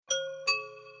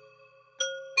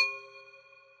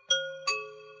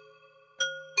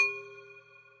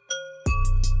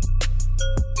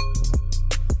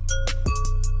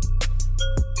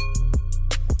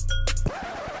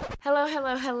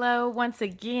Hello. Once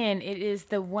again, it is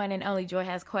the one and only Joy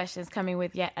Has Questions coming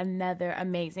with yet another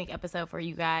amazing episode for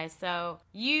you guys. So,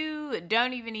 you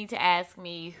don't even need to ask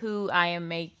me who I am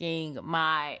making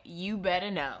my You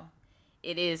Better Know.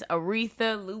 It is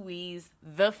Aretha Louise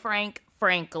the Frank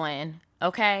Franklin,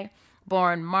 okay?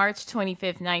 Born March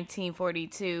 25th,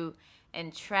 1942,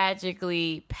 and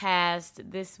tragically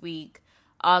passed this week,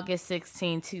 August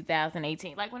 16,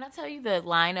 2018. Like, when I tell you the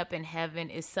lineup in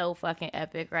heaven is so fucking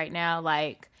epic right now,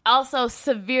 like, also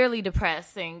severely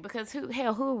depressing because who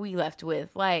are we left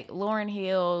with? Like, Lauryn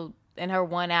Hill and her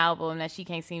one album that she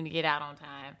can't seem to get out on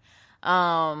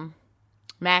time.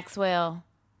 Maxwell,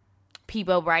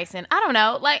 Peabo Bryson. I don't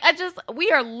know. Like,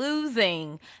 we are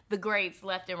losing the greats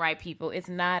left and right, people. It's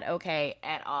not okay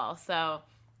at all. So,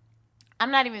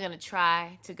 I'm not even going to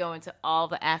try to go into all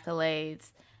the accolades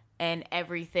and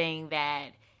everything that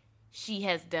she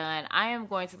has done. I am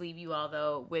going to leave you all,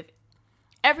 though, with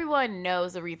everyone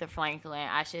knows Aretha Franklin,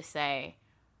 I should say,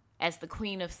 as the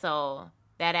Queen of Soul.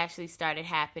 That actually started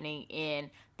happening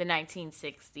in the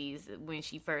 1960s when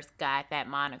she first got that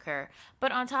moniker.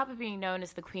 But on top of being known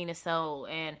as the Queen of Soul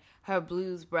and her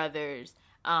Blues Brothers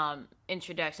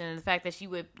introduction and the fact that she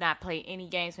would not play any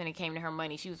games when it came to her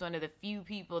money, she was one of the few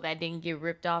people that didn't get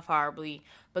ripped off horribly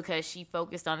because she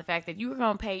focused on the fact that you were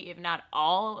going to pay, if not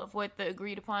all of what the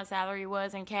agreed upon salary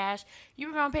was in cash, you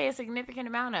were going to pay a significant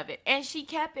amount of it. And she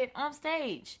kept it on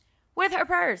stage with her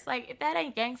purse. Like, if that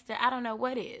ain't gangster, I don't know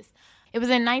what is. It was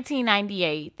in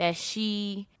 1998 that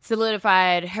she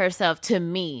solidified herself to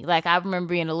me. Like, I remember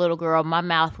being a little girl, my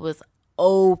mouth was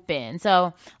open.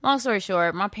 So, long story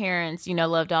short, my parents,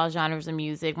 loved all genres of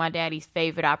music. My daddy's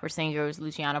favorite opera singer was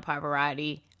Luciano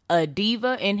Pavarotti, a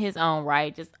diva in his own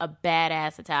right, just a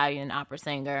badass Italian opera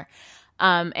singer.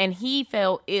 And he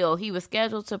fell ill. He was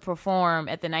scheduled to perform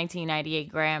at the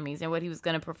 1998 Grammys, and what he was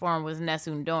going to perform was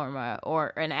Nessun Dorma,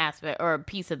 or an aspect or a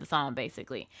piece of the song,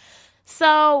 basically.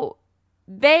 So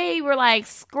they were like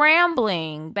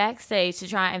scrambling backstage to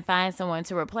try and find someone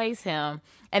to replace him.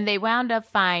 And they wound up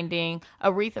finding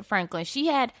Aretha Franklin. She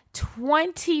had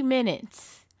 20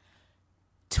 minutes.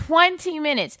 20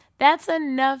 minutes. That's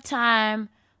enough time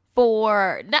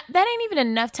for, that ain't even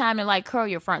enough time to like curl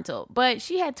your frontal. But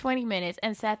she had 20 minutes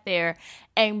and sat there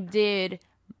and did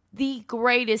the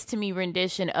greatest to me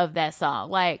rendition of that song.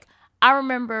 Like, I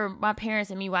remember my parents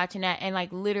and me watching that, and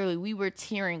like literally we were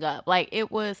tearing up. Like, it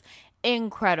was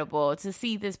incredible to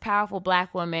see this powerful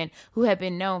black woman who had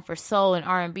been known for soul and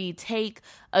R&B take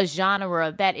a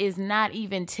genre that is not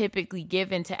even typically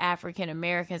given to African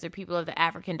Americans or people of the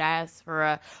African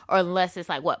diaspora, or unless it's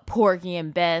like Porgy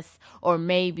and Bess, or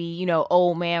maybe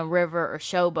Old Man River or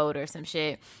Showboat or some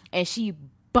shit. And she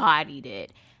bodied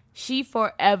it. She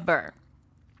forever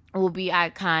will be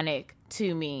iconic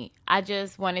to me. I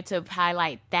just wanted to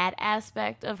highlight that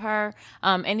aspect of her.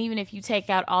 And even if you take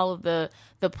out all of the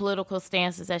political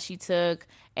stances that she took,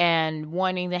 and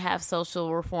wanting to have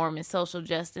social reform and social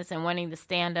justice, and wanting to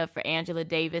stand up for Angela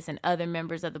Davis and other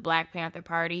members of the Black Panther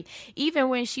Party, even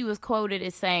when she was quoted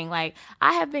as saying, like,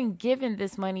 I have been given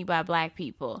this money by black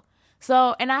people.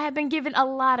 So, and I have been given a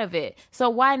lot of it. So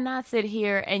why not sit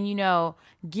here and,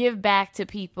 give back to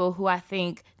people who I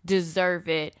think deserve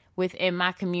it within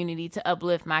my community, to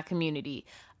uplift my community.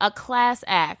 A class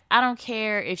act. I don't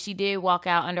care if she did walk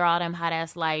out under all them hot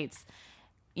ass lights,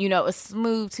 a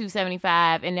smooth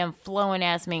 275 and them flowing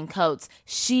ass mink coats.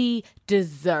 She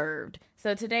deserved.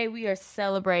 So today we are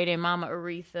celebrating Mama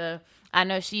Aretha. I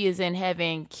know she is in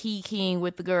heaven kikiing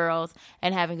with the girls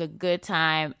and having a good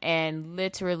time, and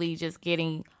literally just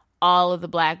getting all of the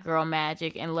black girl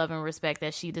magic and love and respect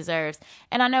that she deserves.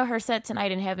 And I know her set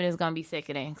tonight in heaven is going to be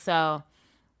sickening. So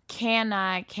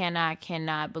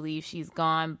cannot believe she's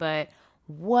gone. But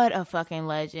what a fucking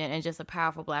legend, and just a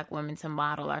powerful black woman to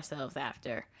model ourselves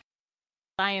after.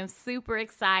 I am super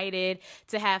excited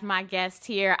to have my guest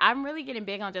here. I'm really getting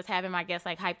big on just having my guests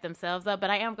like hype themselves up, but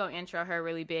I am going to intro her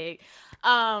really big.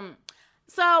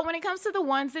 So when it comes to the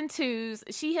ones and twos,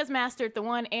 she has mastered the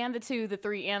 1 and the 2, the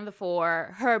 3 and the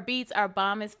 4. Her beats are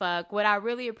bomb as fuck. What I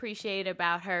really appreciate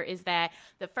about her is that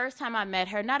the first time I met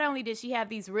her, not only did she have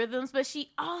these rhythms, but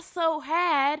she also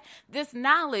had this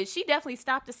knowledge. She definitely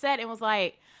stopped the set and was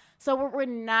like, so what we're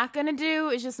not going to do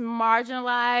is just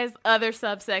marginalize other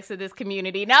subsects of this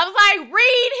community. And I was like,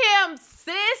 read him,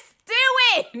 sis. Do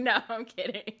it. No, I'm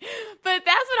kidding. But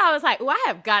that's what I was like. I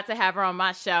have got to have her on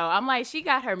my show. I'm like, she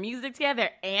got her music together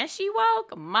and she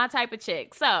woke. My type of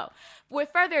chick. So with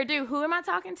further ado, who am I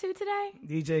talking to today?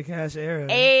 DJ Cash Era.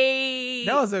 Hey,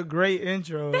 that was a great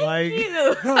intro. Thank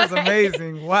you. That was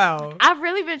amazing. Wow. I've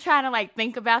really been trying to like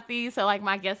think about these so like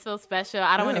my guests feel special.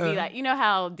 I don't want to be like, you know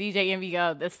how DJ Envy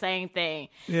go, the same thing.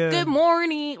 Yeah. Good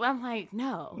morning. I'm like,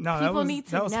 no people need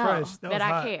to know that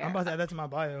I care. I'm about to add that to my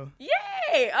bio.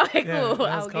 Yay! Okay, Yeah, cool.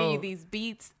 I'll cold. give you these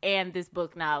beats and this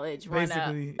book knowledge.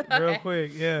 Basically, real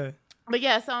quick, yeah. But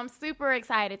yeah, so I'm super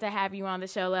excited to have you on the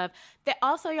show, love. That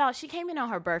also, y'all, she came in on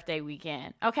her birthday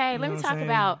weekend. Okay, let me talk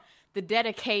about the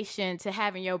dedication to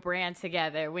having your brand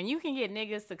together. When you can get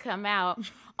niggas to come out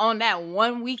on that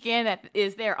one weekend that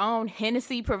is their own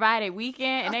Hennessy provided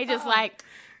weekend, and they just like,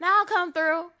 now I'll come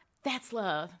through. That's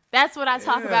love. That's what I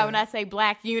talk about when I say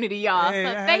Black unity, y'all. Hey, so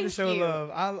I had thank to show you. love.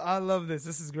 I love this.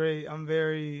 This is great. I'm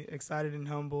very excited and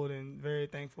humbled and very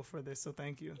thankful for this. So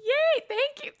thank you. Yay,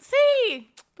 thank you.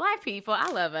 See, Black people, I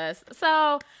love us.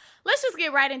 So let's just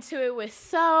get right into it with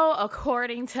So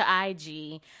According to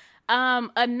IG.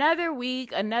 Another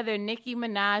week, another Nicki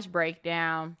Minaj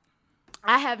breakdown.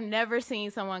 I have never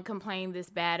seen someone complain this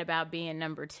bad about being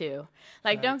number 2.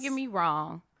 Like, don't get me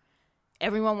wrong.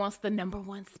 Everyone wants the number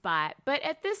 1 spot. But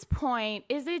at this point,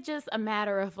 is it just a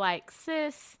matter of like,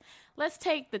 sis, let's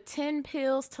take the 10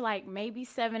 pills to like maybe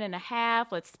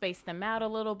 7.5. Let's space them out a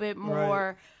little bit more.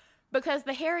 Right. Because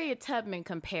the Harriet Tubman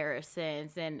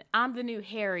comparisons and I'm the new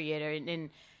Harriet and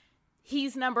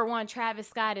he's number 1, Travis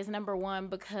Scott is number 1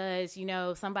 because, you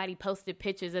know, somebody posted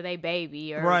pictures of their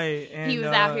baby or And he was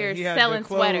out here he had selling the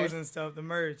clothes sweaters and stuff, the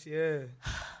merch, yeah.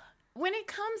 When it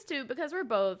comes to, because we're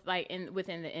both like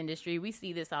within the industry, we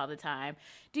see this all the time.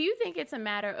 Do you think it's a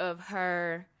matter of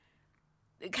her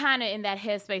kind of in that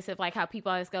headspace of like how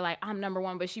people always go like, I'm number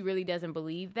 1, but she really doesn't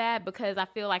believe that? Because I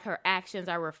feel like her actions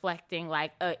are reflecting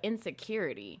like a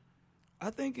insecurity. I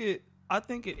think it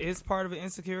is part of an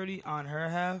insecurity on her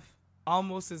half,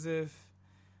 almost as if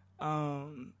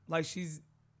like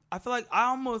I feel like let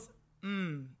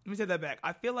me take that back.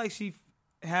 I feel like she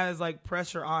has like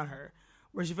pressure on her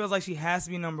where she feels like she has to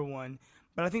be number 1.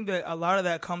 But I think that a lot of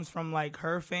that comes from like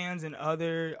her fans and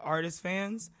other artist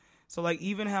fans. So like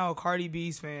even how Cardi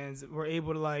B's fans were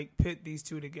able to like pit these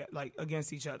two together, like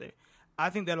against each other. I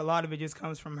think that a lot of it just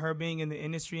comes from her being in the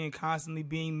industry and constantly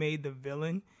being made the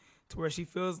villain, to where she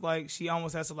feels like she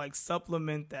almost has to like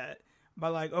supplement that by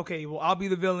like, okay, well I'll be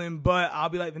the villain, but I'll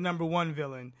be like the number 1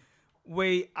 villain.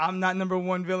 Wait, I'm not number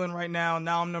 1 villain right now.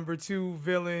 Now I'm number 2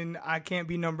 villain. I can't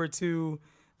be number 2.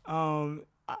 I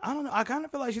don't know. I kind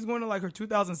of feel like she's going to like her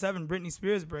 2007 Britney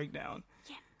Spears breakdown.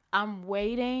 Yeah. I'm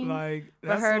waiting like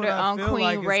for her to on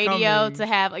Queen Radio to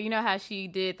have, you know how she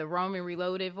did the Roman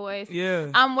Reloaded voice? Yeah.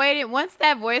 I'm waiting. Once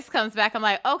that voice comes back, I'm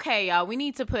like, okay, y'all, we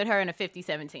need to put her in a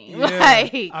 50-17. Yeah.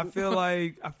 Like, I feel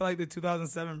like the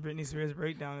 2007 Britney Spears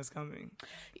breakdown is coming.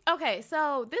 Okay,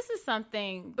 so this is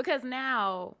something, because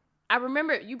now I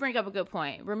remember, you bring up a good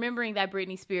point, remembering that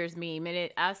Britney Spears meme, and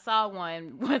I saw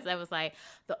one once that was like,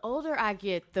 the older I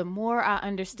get, the more I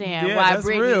understand why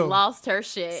Britney lost her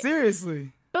shit.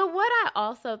 Seriously. But what I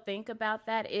also think about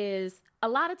that is a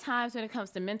lot of times when it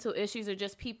comes to mental issues or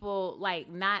just people like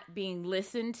not being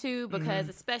listened to, because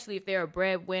especially if they're a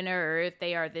breadwinner or if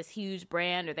they are this huge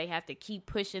brand or they have to keep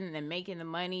pushing and making the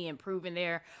money and proving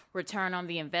their return on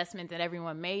the investment that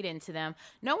everyone made into them,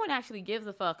 no one actually gives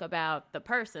a fuck about the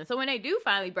person. So when they do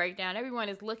finally break down, everyone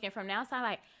is looking from the outside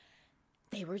like,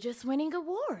 they were just winning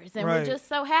awards and we're just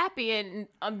so happy. And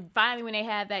finally when they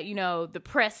had that, you know, the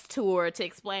press tour to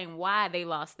explain why they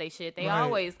lost their shit, they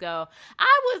always go,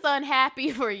 I was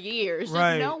unhappy for years.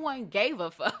 Just no one gave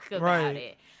a fuck about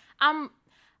it.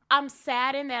 I'm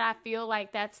saddened that I feel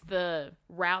like that's the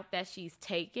route that she's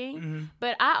taking.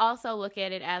 But I also look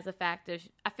at it as a factor.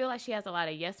 I feel like she has a lot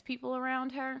of yes people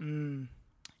around her and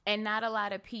not a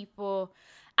lot of people.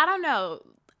 I don't know.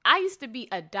 I used to be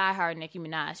a diehard Nicki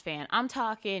Minaj fan. I'm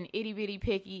talking Itty Bitty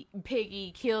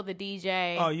Piggy, Kill the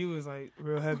DJ. Oh, you was like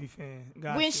real heavy fan.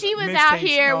 Gotcha. When she was out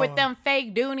here with them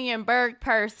fake Dooney and Burke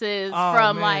purses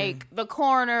from like the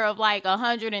corner of like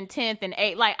 110th and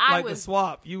 8th. Like I was the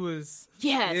swap. You was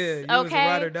you was a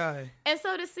ride or die. And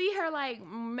so to see her like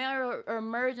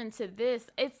merge into this,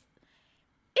 it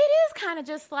is kind of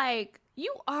just like,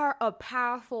 you are a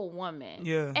powerful woman.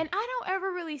 Yeah. And I don't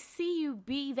ever really see you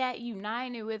be that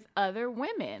united with other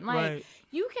women. Like,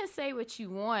 you can say what you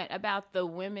want about the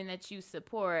women that you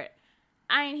support.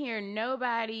 I ain't hear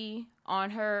nobody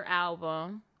on her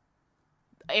album,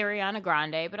 Ariana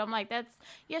Grande, but I'm like,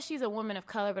 she's a woman of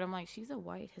color, but I'm like, she's a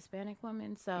white Hispanic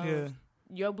woman, so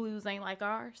your blues ain't like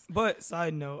ours. But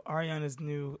side note, Ariana's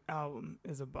new album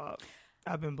is a bop.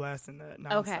 I've been blasting that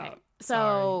nonstop. Okay,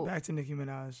 so Sorry. Back to Nicki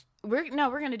Minaj. We're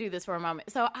gonna do this for a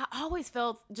moment. So I always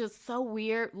felt just so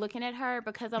weird looking at her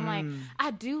because I'm like,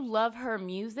 I do love her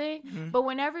music, but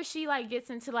whenever she like gets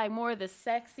into like more of the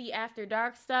sexy after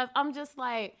dark stuff, I'm just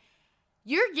like,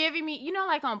 you're giving me, you know,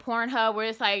 like on Pornhub where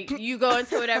it's like you go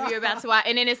into whatever you're about to watch,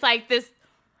 and then it's like this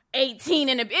 18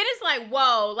 and it is like,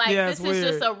 whoa, like this is weird.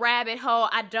 just a rabbit hole.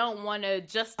 I don't want to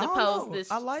juxtapose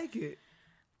this. I like it.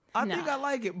 I think I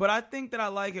like it, but I think that I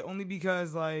like it only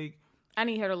because, like, I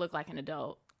need her to look like an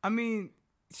adult. I mean,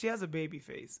 she has a baby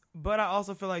face, but I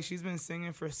also feel like she's been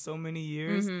singing for so many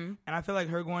years, and I feel like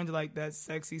her going to, like, that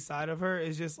sexy side of her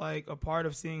is just, like, a part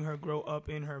of seeing her grow up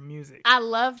in her music. I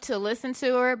love to listen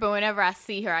to her, but whenever I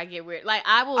see her, I get weird. Like,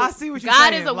 I see what you're God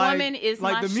saying. Is a like, Woman is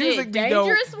like my the shit. music be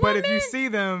Dangerous dope, Woman? but if you see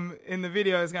them in the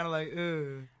video, it's kind of like,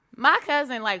 ugh. My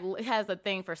cousin, like, has a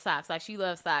thing for socks. Like, she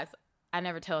loves socks. I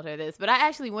never told her this, but I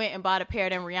actually went and bought a pair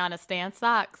of them Rihanna Stan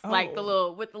socks, like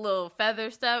with the little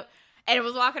feather stuff, and it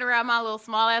was walking around my little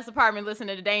small ass apartment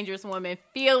listening to Dangerous Woman,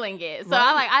 feeling it. So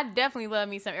I definitely love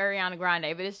me some Ariana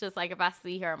Grande, but it's just like if I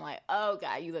see her, I'm like, oh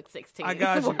God, you look 16. I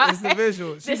got you. It's the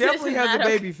visual. She definitely has a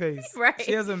baby face. Right.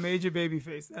 She has a major baby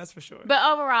face. That's for sure. But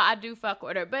overall, I do fuck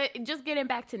with her. But just getting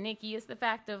back to Nicki, it's the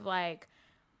fact of like,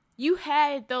 you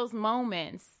had those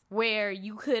moments where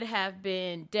you could have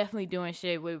been definitely doing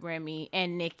shit with Remy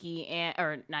and Nicki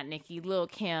or not Nicki, Lil'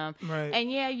 Kim. Right. And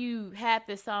yeah, you had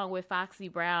this song with Foxy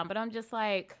Brown, but I'm just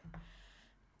like,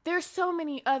 there's so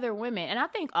many other women. And I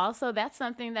think also that's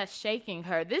something that's shaking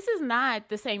her. This is not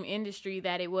the same industry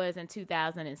that it was in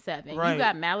 2007. Right. You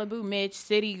got Malibu Mitch,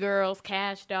 City Girls,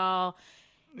 Cash Doll.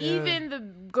 Yeah. Even the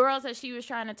girls that she was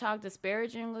trying to talk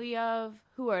disparagingly of,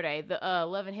 who are they? The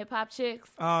Love and Hip Hop chicks?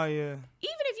 Oh, yeah. Even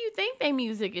if you think their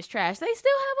music is trash, they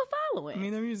still have a following. I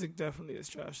mean, their music definitely is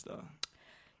trash, though.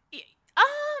 Yeah,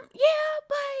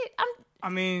 but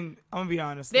I'm going to be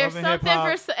honest. There's Love and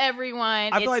something for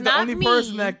everyone. I feel like the only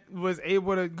person that was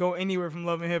able to go anywhere from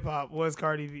Love and Hip Hop was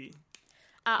Cardi B.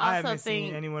 I haven't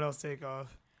seen anyone else take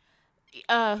off.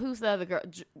 Who's the other girl?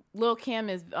 Lil' Kim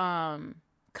is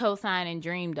co-signing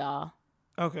Dream Doll.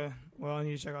 Okay. Well, I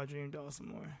need to check out Dream Doll some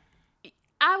more.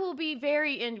 I will be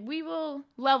we will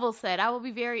level set. I will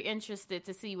be very interested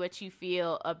to see what you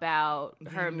feel about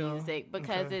her music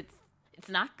because it's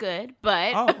not good,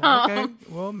 but okay.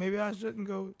 Well, maybe I shouldn't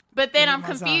go. But then I'm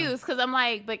confused because I'm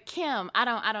like, but Kim, I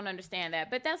don't understand that.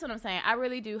 But that's what I'm saying. I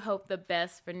really do hope the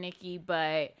best for Nicki,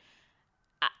 but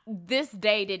this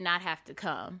day did not have to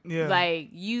come. Yeah. Like,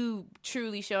 you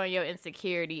truly showing your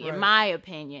insecurity, in my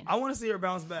opinion. I want to see her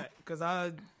bounce back because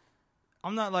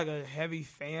I'm not like a heavy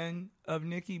fan of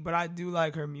Nicki, but I do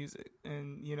like her music.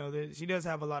 And, you know, she does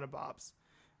have a lot of bops.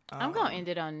 I'm going to end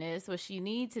it on this. What she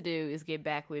needs to do is get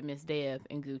back with Miss Deb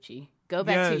and Gucci. Go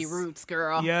back to your roots,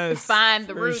 girl. Yes. Find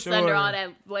the roots under all that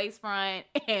lace front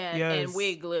and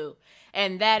wig glue.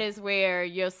 And that is where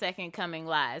your second coming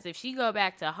lies. If she go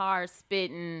back to hard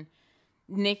spitting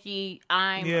Nicki,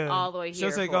 I'm all the way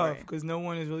here. She'll take off because no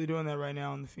one is really doing that right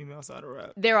now on the female side of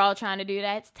rap. They're all trying to do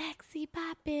that. It's taxi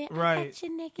poppin'. Right. I got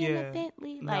your Nicki in a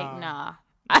Bentley. Like, nah.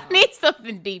 I need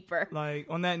something deeper. Like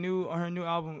on her new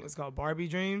album, it's called Barbie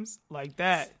Dreams. Like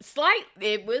that.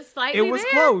 It was slightly. It was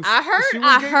there. close. I heard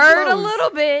close. A little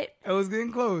bit. It was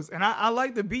getting close, and I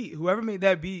like the beat. Whoever made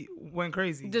that beat went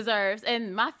crazy. Deserves.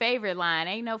 And my favorite line: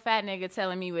 "Ain't no fat nigga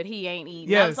telling me what he ain't eating."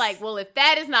 Yes. I was like, well, if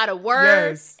that is not a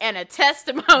word and a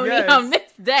testimony on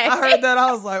this day, I heard that.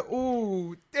 I was like,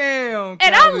 ooh, damn.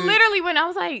 And I literally when I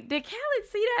was like, did Khaled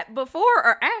see that before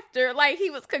or after? Like he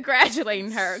was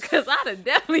congratulating her because I'd have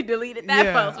definitely deleted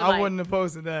that post. I wouldn't have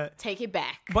posted that. Take it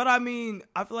back. But I mean,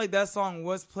 I feel like that song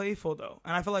was playful though,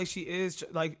 and I feel like she is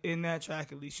like in that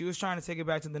track at least. She was trying to take it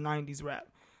back to the '90s rap.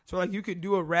 So like you could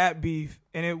do a rap beef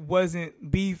and it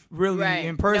wasn't beef really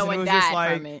in person. No one it was died just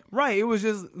like from it. It was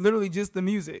just literally just the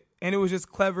music, and it was just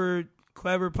clever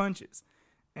punches.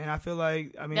 And I feel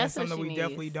like that's something that we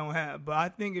definitely don't have. But I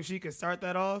think if she could start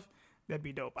that off, that'd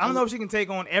be dope. I don't know if she can take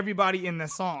on everybody in the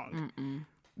song.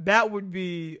 That would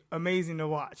be amazing to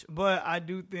watch. But I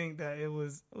do think that it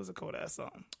was a cold ass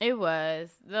song. It was.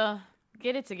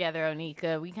 Get it together,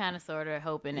 Onika. We kind of sort of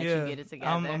hoping that you get it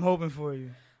together. I'm hoping for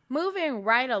you. Moving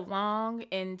right along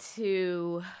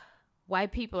into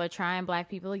white people are trying black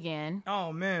people again.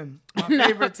 Oh man, my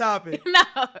favorite topic.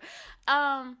 No,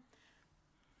 I'm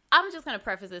just gonna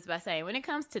preface this by saying, when it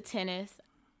comes to tennis,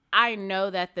 I know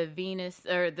that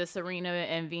the Serena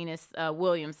and Venus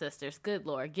Williams sisters. Good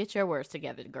Lord, get your words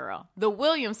together, girl. The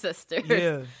Williams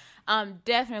sisters.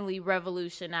 Definitely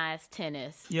revolutionized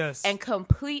tennis. Yes, and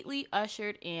completely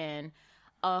ushered in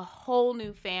a whole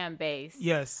new fan base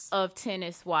of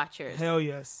tennis watchers. Hell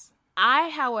yes. I,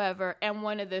 however, am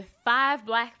one of the 5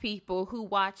 black people who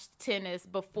watched tennis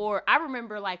before. I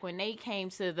remember like when they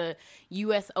came to the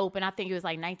U.S. Open, I think it was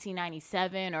like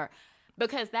 1997 or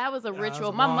because that was a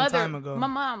ritual. That was a long time ago. My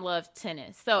mom loved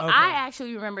tennis. So Okay. I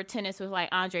actually remember tennis with like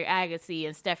Andre Agassi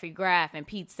and Steffi Graf and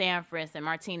Pete Sampras and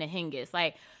Martina Hingis.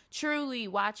 Like truly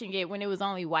watching it when it was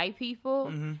only white people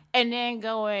and then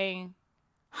going,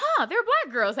 there are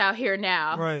black girls out here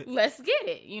now. Right. Let's get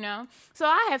it, you know? So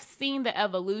I have seen the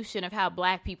evolution of how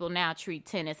black people now treat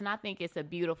tennis, and I think it's a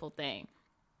beautiful thing.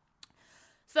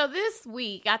 So this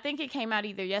week, I think it came out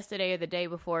either yesterday or the day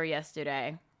before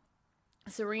yesterday,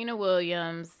 Serena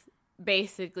Williams,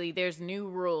 basically, there's new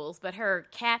rules, but her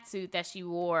catsuit that she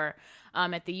wore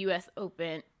at the U.S.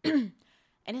 Open, and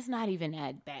it's not even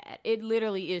that bad. It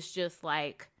literally is just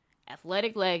like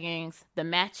athletic leggings, the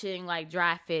matching like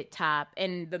dry fit top,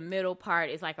 and the middle part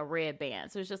is like a red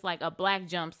band. So it's just like a black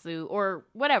jumpsuit or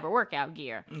whatever workout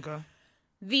gear. Okay.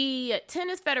 The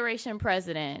Tennis Federation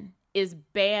president is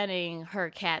banning her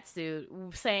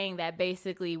catsuit, saying that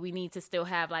basically we need to still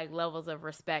have like levels of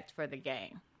respect for the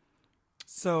game.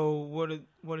 So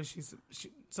what is she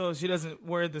so she doesn't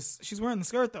wear this? She's wearing the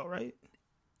skirt though, right?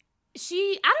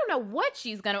 I don't know what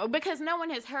she's gonna, because no one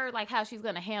has heard like how she's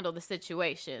gonna handle the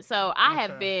situation. So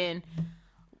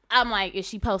I'm like, is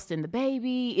she posting the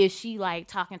baby? Is she like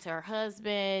talking to her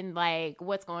husband? Like,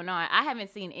 what's going on? I haven't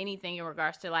seen anything in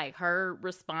regards to like her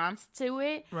response to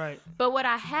it. Right. But what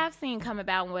I have seen come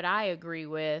about and what I agree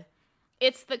with,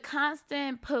 it's the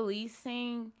constant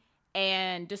policing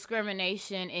and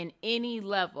discrimination in any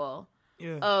level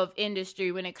of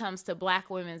industry when it comes to black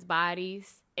women's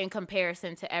bodies in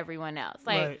comparison to everyone else.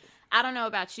 Like, right. I don't know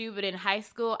about you, but in high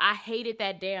school, I hated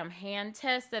that damn hand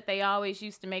test that they always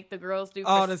used to make the girls do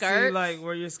for skirts. To see, like,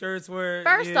 where your skirts were.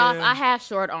 First off, I have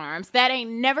short arms. That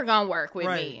ain't never gonna work with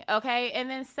right. me, okay? And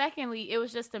then secondly, it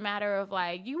was just a matter of,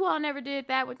 like, you all never did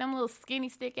that with them little skinny,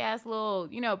 stick-ass little,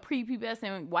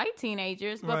 prepubescent white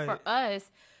teenagers. But for us,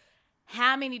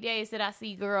 how many days did I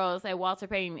see girls at Walter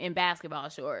Payton in basketball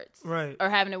shorts? Right. Or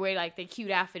having to wear, like, the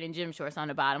cute outfit and gym shorts on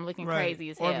the bottom, looking crazy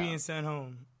as hell. Or being sent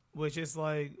home. Which is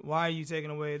like, why are you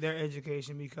taking away their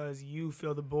education because you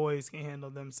feel the boys can handle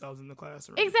themselves in the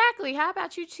classroom? Exactly. How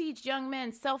about you teach young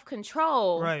men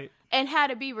self-control? Right. And how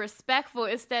to be respectful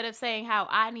instead of saying how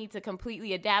I need to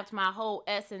completely adapt my whole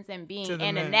essence and being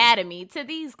and anatomy to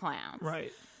these clowns.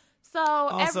 Right. So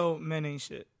also, men ain't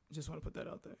shit. Just want to put that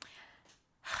out there.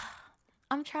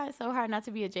 I'm trying so hard not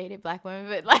to be a jaded black woman,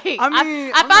 but like I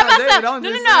mean, I find myself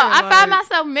I find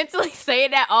myself mentally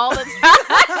saying that all the time.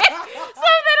 So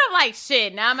then I'm like,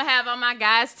 shit. Now I'm gonna have all my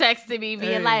guys texting me,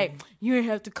 being like, "You ain't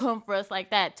have to come for us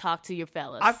like that. Talk to your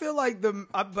fellas." I feel like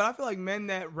I feel like men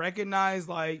that recognize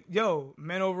like, yo,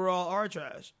 men overall are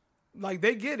trash. Like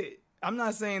they get it. I'm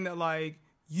not saying that like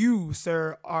you,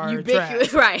 sir, are ubiquitous,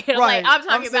 trash. Right? Like I'm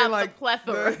talking about like, the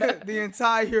plethora, the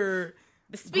entire.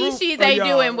 The species ain't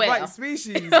doing well. Right,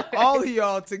 species, all of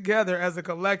y'all together as a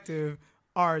collective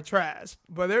are trash.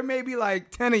 But there may be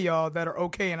like 10 of y'all that are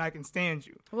okay and I can stand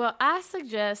you. Well, I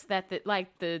suggest that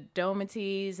the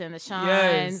Domities and the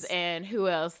Shines and who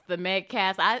else? The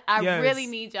Metcalfs. I really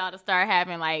need y'all to start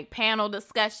having like panel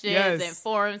discussions and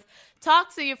forums.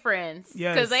 Talk to your friends.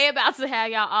 Because they about to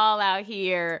have y'all all out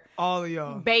here. All of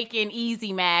y'all. Baking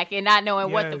Easy Mac and not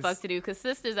knowing what the fuck to do. Because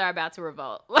sisters are about to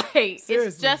revolt. Like, seriously,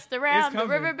 it's just around the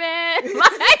riverbed.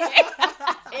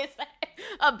 It's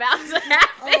about to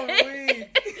happen.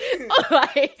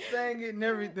 Like, saying it and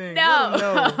everything.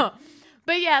 No.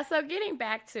 But yeah, so getting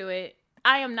back to it,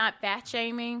 I am not fat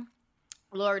shaming.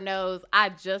 Lord knows, I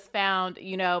just found,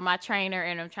 my trainer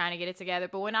and I'm trying to get it together.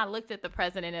 But when I looked at the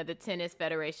president of the Tennis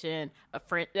Federation,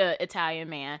 Italian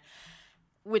man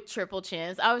with triple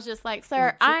chins, I was just like,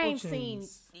 sir, I ain't seen,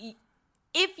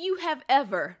 if you have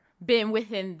ever been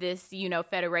within this,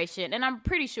 federation, and I'm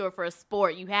pretty sure for a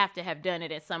sport, you have to have done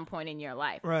it at some point in your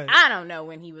life. Right. I don't know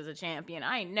when he was a champion.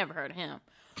 I ain't never heard of him.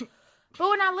 But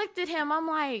when I looked at him, I'm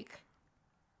like,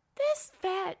 this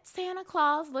fat Santa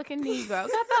Claus looking Negro got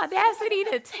the audacity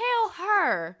to tell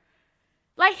her,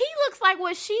 like, he looks like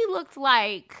what she looked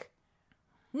like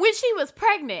when she was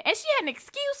pregnant. And she had an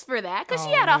excuse for that because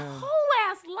she had a whole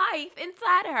ass life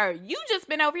inside of her. You just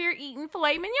been over here eating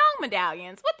filet mignon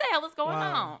medallions. What the hell is going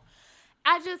on?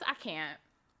 I can't.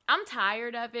 I'm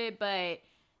tired of it, but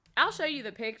I'll show you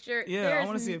the picture. Yeah, I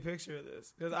want to see a picture of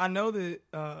this because I know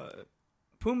that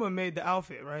Puma made the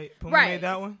outfit, right? Puma made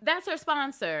that one? That's her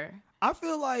sponsor. I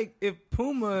feel like if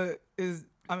Puma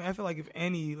I feel like if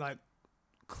any, like,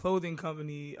 clothing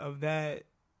company of that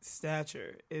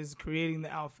stature is creating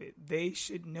the outfit, they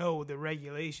should know the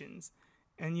regulations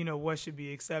and, what should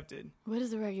be accepted. What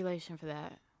is the regulation for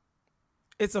that?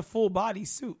 it's a full body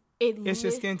suit. It's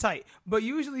just skin tight. But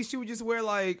usually she would just wear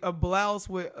like a blouse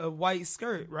with a white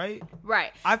skirt, right?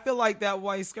 Right. I feel like that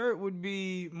white skirt would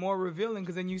be more revealing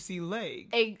because then you see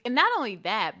leg. And not only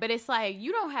that, but it's like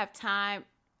you don't have time.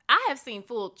 I have seen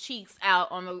full cheeks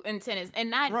out in tennis, and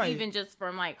not even just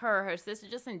from like her or her sister,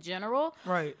 just in general.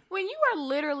 Right. When you are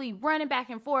literally running back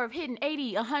and forth, hitting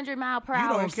 80, 100 mile per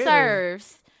hour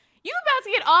serves, you about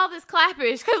to get all this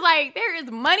clappish because, like, there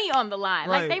is money on the line.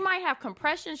 Right. Like, they might have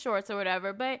compression shorts or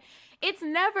whatever, but it's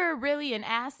never really an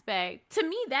aspect. To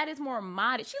me, that is more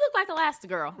modest. She looked like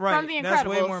Elastigirl from The Incredibles. That's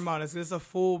way more modest. It's a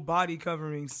full body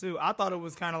covering suit. I thought it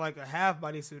was kind of like a half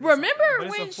body suit. Remember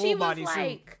when she was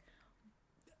like...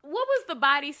 What was the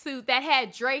bodysuit that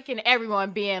had Drake and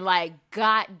everyone being like,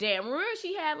 God damn. Remember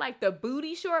she had like the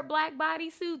booty short black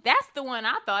bodysuit? That's the one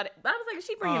I thought. I was like, is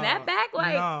she bringing that back?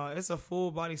 Like, no, it's a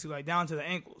full bodysuit, like down to the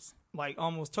ankles. Like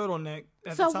almost turtleneck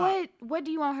at the top. So what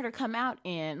do you want her to come out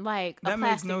in? Like a that plastic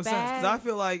makes no bag? sense. Because I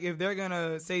feel like if they're going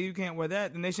to say you can't wear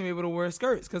that, then they should be able to wear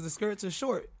skirts because the skirts are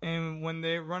short. And when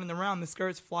they're running around, the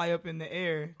skirts fly up in the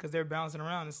air because they're bouncing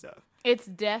around and stuff. It's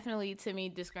definitely, to me,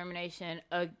 discrimination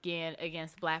again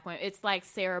against black women. It's like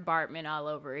Sarah Bartman all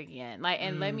over again. Like,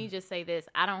 and let me just say this: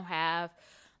 I have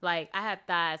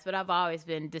thighs, but I've always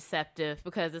been deceptive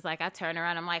because it's like I turn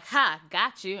around, I'm like, "Ha,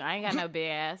 got you." I ain't got no big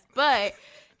ass, but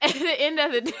at the end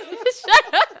of the day,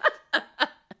 shut up,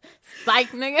 psych,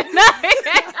 nigga.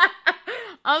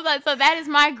 I was like, so that is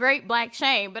my great black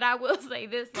shame. But I will say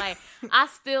this: like, I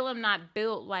still am not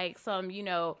built like some,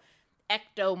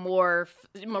 ectomorph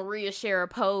Maria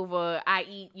Sharapova. I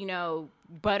eat,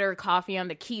 butter coffee on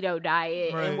the keto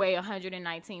diet and weigh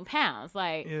 119 pounds.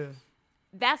 Like,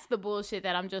 that's the bullshit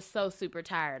that I'm just so super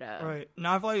tired of. Right.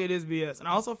 Now, I feel like it is BS. And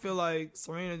I also feel like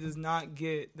Serena does not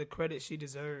get the credit she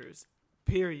deserves,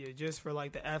 period, just for,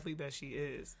 like, the athlete that she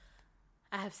is.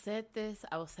 I have said this.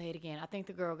 I will say it again. I think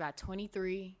the girl got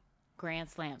 23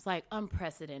 Grand Slams, like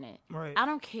unprecedented. Right. I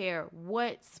don't care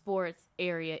what sports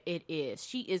area it is.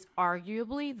 She is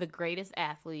arguably the greatest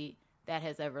athlete that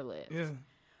has ever lived. Yeah.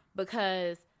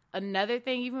 Because another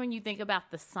thing, even when you think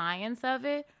about the science of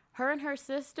it, her and her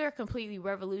sister completely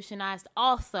revolutionized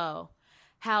also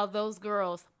how those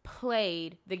girls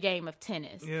played the game of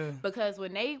tennis. Yeah. Because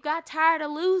when they got tired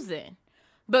of losing,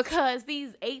 because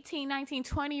these 18, 19,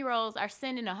 20-year-olds are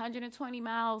sending 120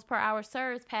 miles per hour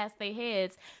serves past their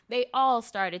heads, they all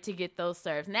started to get those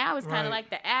serves. Now it's kind of like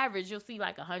the average. You'll see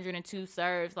like 102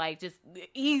 serves, like just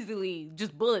easily,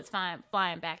 just bullets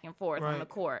flying back and forth on the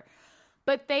court.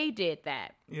 But they did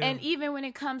that. Yeah. And even when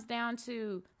it comes down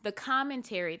to the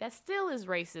commentary, that still is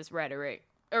racist rhetoric,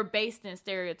 or based in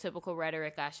stereotypical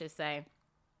rhetoric, I should say.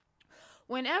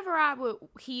 Whenever I would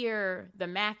hear the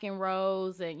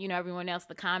McEnroes and, everyone else,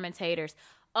 the commentators,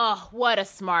 oh, what a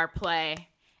smart play.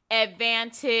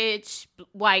 Advantage,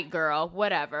 white girl,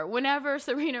 whatever. Whenever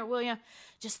Serena Williams,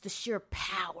 just the sheer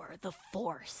power, the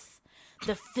force,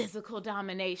 the physical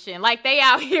domination. Like, they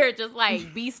out here just,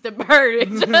 like, beast of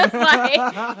burden. Just, like,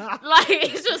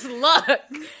 it's just luck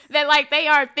that, like, they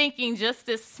are thinking just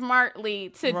as smartly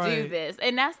to do this.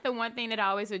 And that's the one thing that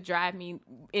always would drive me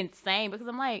insane because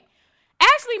I'm like,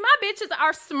 actually, my bitches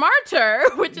are smarter,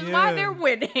 which is why they're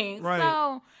winning. Right.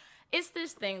 So it's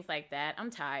just things like that. I'm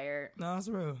tired. No, it's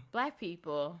real. Black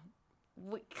people,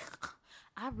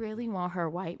 I really want her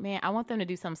white man. I want them to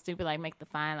do something stupid like make the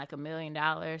fine like $1 million.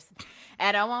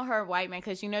 And I want her white man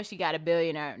because she got a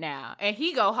billionaire now. And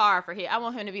he go hard for him. I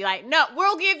want him to be like, no,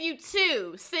 we'll give you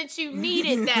 2 since you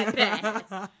needed that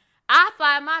bad. I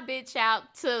fly my bitch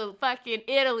out to fucking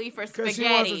Italy for spaghetti. Because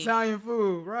she wants Italian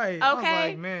food, right. Okay. I was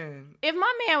like, man. If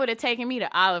my man would have taken me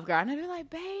to Olive Garden, I'd be like,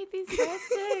 babe, these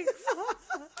breadsticks,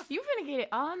 you finna get it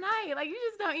all night. Like, you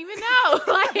just don't even know.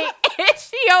 Like, and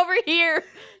she over here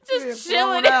just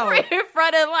chilling in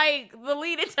front of, like, the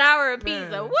Leaning Tower of Pisa.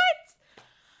 Man. What?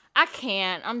 I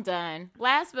can't. I'm done.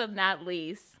 Last but not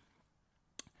least,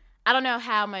 I don't know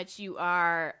how much you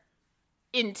are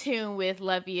in tune with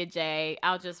Lavia J.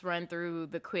 I'll just run through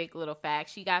the quick little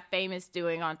facts. She got famous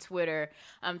doing on Twitter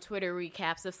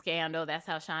recaps of Scandal. That's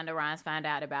how Shonda Rhimes found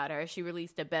out about her. She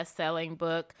released a best-selling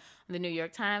book in the New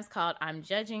York Times called I'm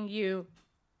Judging You.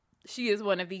 She is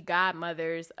one of the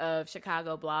godmothers of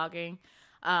Chicago blogging.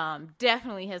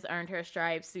 Definitely has earned her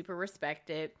stripes, super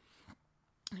respected.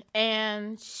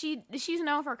 And she's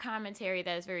known for commentary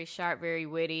that is very sharp, very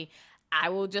witty. I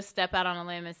will just step out on a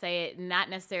limb and say it, not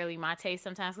necessarily my taste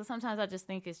sometimes, because sometimes I just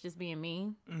think it's just being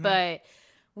mean. Mm-hmm. But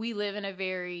we live in a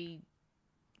very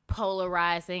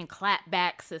polarizing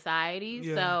clapback society.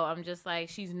 Yeah. So I'm just like,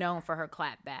 she's known for her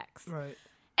clapbacks. Right.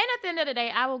 And at the end of the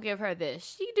day, I will give her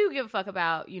this. She do give a fuck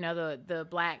about, the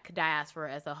black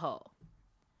diaspora as a whole.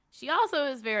 she also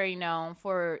is very known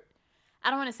for, I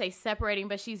don't want to say separating,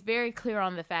 but she's very clear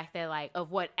on the fact that, like,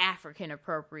 of what African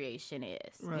appropriation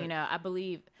is. Right. You know, I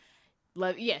believe,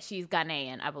 she's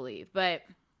Ghanaian, I believe. But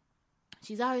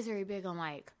she's always very big on,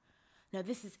 like, no,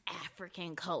 this is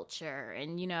African culture.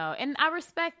 And, you know, and I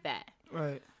respect that.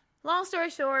 Right. Long story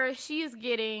short, she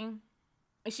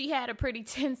had a pretty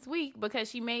tense week because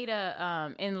she made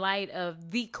in light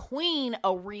of the Queen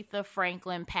Aretha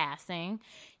Franklin passing,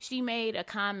 she made a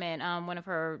comment, one of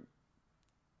her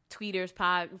tweeters,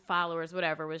 followers,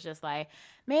 whatever, was just like,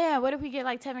 man, what if we get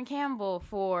like Tevin Campbell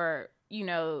for, you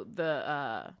know,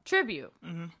 the tribute?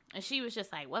 Mm-hmm. And she was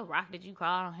just like, what rock did you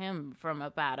call him from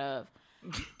up out of?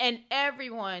 And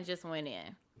everyone just went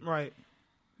in. Right.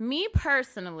 Me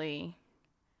personally,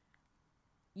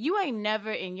 you ain't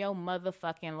never in your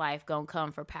motherfucking life gonna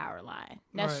come for Powerline.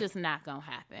 That's just not gonna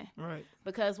happen. Right.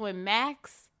 Because when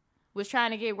Max was trying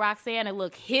to get Roxanne to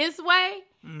look his way,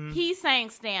 he sang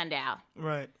Stand Out.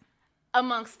 Right.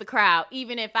 Amongst the crowd,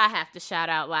 even if I have to shout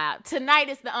out loud. Tonight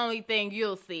is the only thing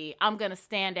you'll see. I'm gonna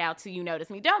stand out till you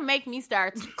notice me. Don't make me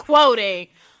start quoting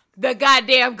the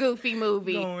goddamn Goofy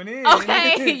movie. Going in.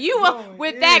 Okay? You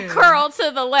with that curl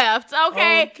to the left,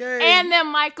 okay? And then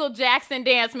Michael Jackson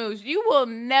dance moves. You will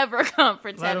never come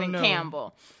for Tevin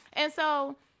Campbell. And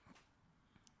so,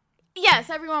 yes,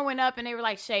 everyone went up and they were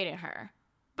like shading her.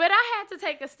 But I had to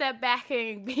take a step back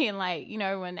and being like, you know,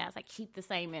 everyone that's like, keep the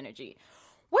same energy.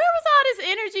 Where was all this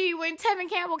energy when Tevin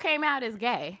Campbell came out as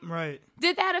gay? Right.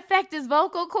 Did that affect his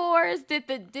vocal cords? Did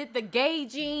the gay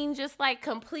gene just like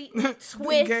completely twist?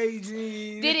 The gay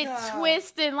gene. Did it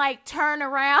twist and like turn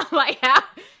around like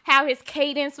how his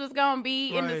cadence was gonna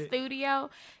be in the studio?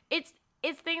 It's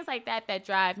things like that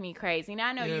drive me crazy. Now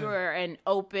I know you were an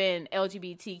open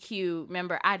LGBTQ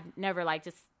member. I never like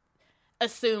just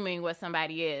assuming what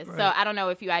somebody is. Right. So I don't know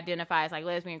if you identify as like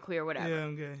lesbian, queer, whatever. Yeah,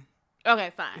 I'm gay.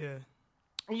 Okay, fine. Yeah.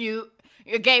 You're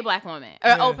a gay black woman,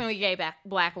 or openly gay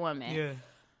black woman. Yeah.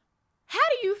 How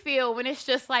do you feel when it's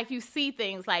just like you see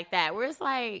things like that, where it's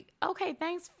like, okay,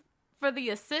 thanks for the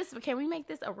assist, but can we make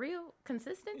this a real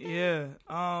consistent thing? Yeah.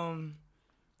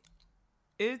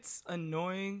 It's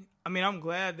annoying. I mean, I'm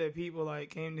glad that people like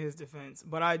came to his defense,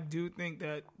 but I do think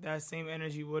that same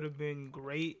energy would have been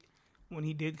great when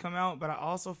he did come out. But I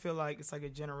also feel like it's like a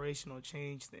generational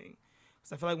change thing.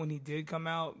 Because I feel like when he did come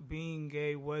out, being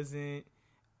gay wasn't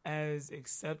as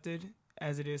accepted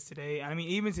as it is today. I mean,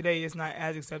 even today, it's not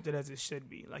as accepted as it should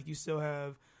be. Like, you still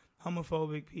have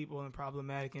homophobic people and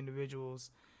problematic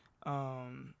individuals.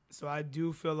 So I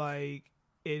do feel like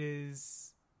it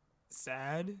is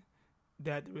sad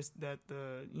that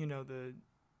the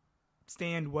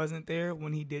stand wasn't there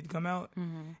when he did come out.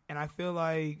 Mm-hmm. And I feel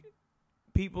like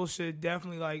people should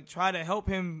definitely like try to help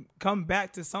him come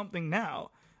back to something now.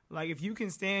 Like, if you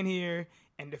can stand here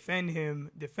and defend him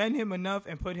enough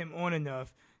and put him on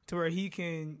enough to where he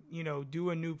can, you know, do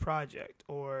a new project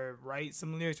or write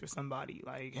some lyrics for somebody.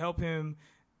 Like, help him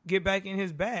get back in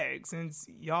his bag, since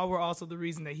y'all were also the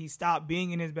reason that he stopped being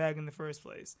in his bag in the first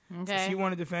place. Okay. So if you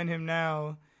want to defend him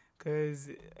now because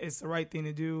it's the right thing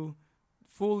to do,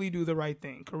 fully do the right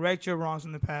thing. Correct your wrongs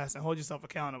from the past and hold yourself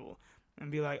accountable. And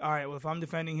be like, all right, well, if I'm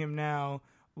defending him now,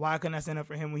 why couldn't I stand up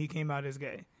for him when he came out as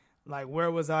gay? Like, where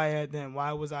was I at then?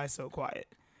 Why was I so quiet?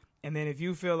 And then if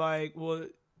you feel like, well,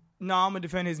 no, I'm going to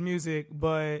defend his music,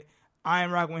 but I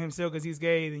ain't rocking with him still because he's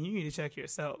gay, then you need to check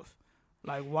yourself.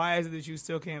 Like, why is it that you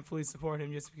still can't fully support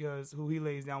him just because who he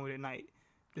lays down with at night?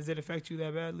 Does it affect you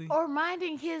that badly? Or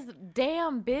minding his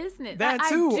damn business. That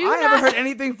too. I haven't heard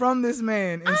anything from this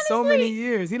man in so many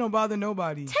years. He don't bother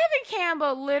nobody. Tevin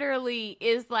Campbell literally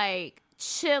is like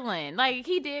chilling. Like,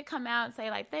 he did come out and say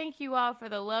like, thank you all for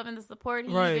the love and the support.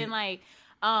 He even like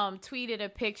tweeted a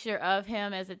picture of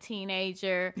him as a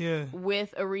teenager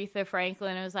with Aretha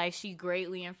Franklin. It was like, she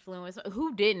greatly influenced.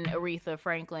 Who didn't Aretha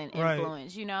Franklin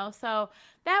influence, you know? So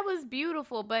that was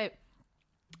beautiful. But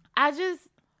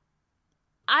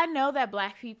I know that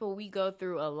black people, we go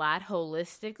through a lot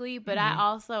holistically, but I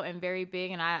also am very big,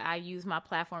 and I use my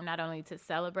platform not only to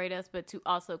celebrate us, but to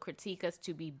also critique us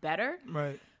to be better.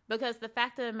 Right. Because the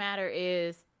fact of the matter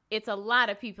is, it's a lot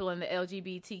of people in the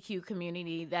LGBTQ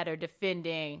community that are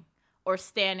defending or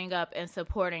standing up and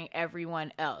supporting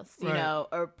everyone else, you know,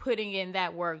 or putting in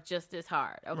that work just as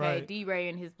hard, okay? D-Ray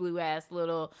in his blue-ass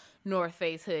little North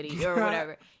Face hoodie or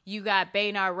whatever. You got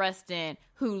Bayard Rustin,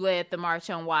 who led the March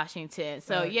on Washington.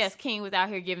 So, yes, King was out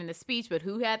here giving the speech, but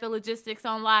who had the logistics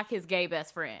on lock? His gay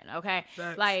best friend, okay?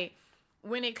 Like,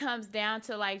 when it comes down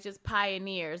to like just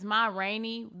pioneers, Ma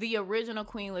Rainey, the original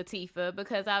Queen Latifah,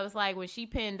 because I was like, when she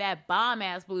penned that bomb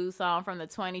ass blues song from the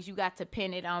 20s, you got to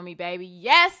pin it on me, baby.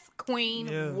 Yes,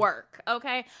 Queen, work.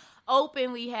 Okay.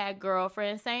 Openly had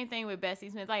girlfriends. Same thing with Bessie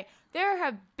Smith. Like, there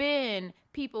have been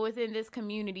people within this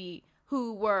community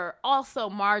who were also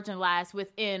marginalized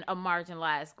within a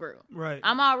marginalized group. Right.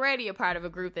 I'm already a part of a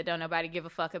group that don't nobody give a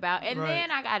fuck about. And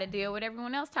then I got to deal with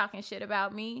everyone else talking shit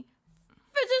about me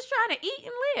for just trying to eat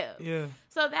and live. Yeah.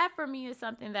 So that for me is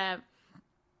something that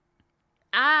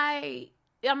I'm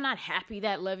not happy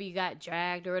that Lovey got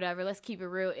dragged or whatever. Let's keep it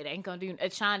real. It ain't gonna do.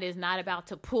 Shonda is not about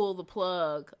to pull the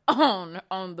plug on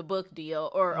the book deal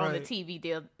or on the TV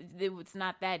deal. It's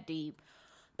not that deep.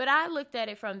 But I looked at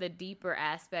it from the deeper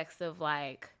aspects of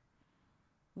like,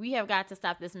 we have got to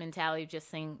stop this mentality of just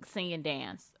sing and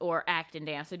dance or act and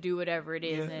dance or do whatever it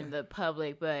is in the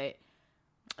public. But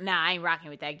I ain't rocking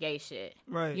with that gay shit.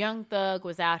 Right. Young Thug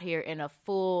was out here in a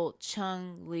full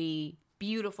Chung Lee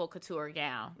beautiful couture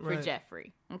gown for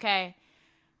Jeffrey. Okay.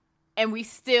 And we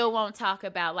still won't talk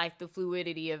about like the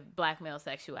fluidity of black male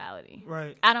sexuality.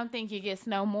 Right. I don't think it gets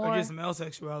no more. Or just male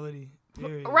sexuality.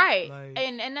 Period. Right. Like,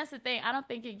 and that's the thing. I don't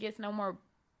think it gets no more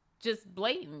just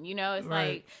blatant, you know? It's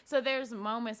like, so there's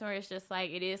moments where it's just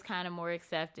like, it is kind of more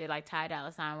accepted, like Ty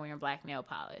Dolla $ign wearing black nail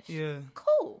polish. Yeah.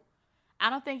 Cool. I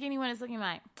don't think anyone is looking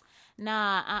like,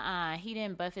 nah, he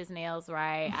didn't buff his nails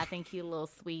right. I think he a little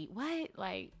sweet. What?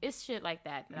 Like, it's shit like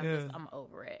that. I'm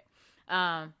over it.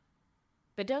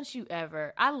 But don't you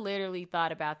ever, I literally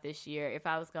thought about this year if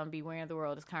I was going to be wearing the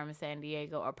world as Carmen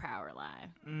Sandiego or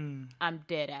Powerline. I'm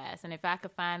dead ass. And if I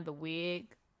could find the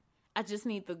wig, I just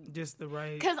need the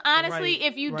right. Because honestly,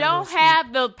 if you don't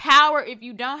have the power, if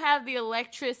you don't have the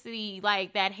electricity,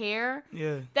 like that hair,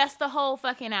 that's the whole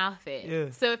fucking outfit.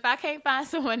 Yeah. So if I can't find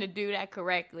someone to do that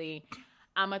correctly,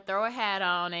 I'm going to throw a hat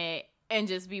on it and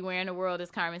just be wearing the world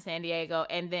as Carmen Sandiego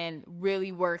and then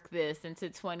really work this into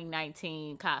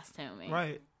 2019 costuming.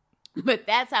 Right. But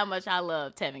that's how much I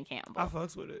love Tevin Campbell. I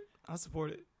fucks with it. I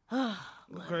support it.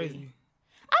 Crazy.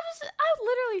 I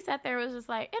literally sat there and was just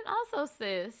like, and also,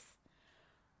 sis,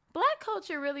 black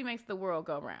culture really makes the world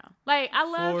go round. Like, I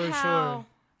love how,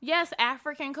 yes,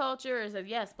 African culture is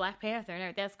yes, Black Panther and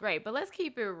everything. That's great. But let's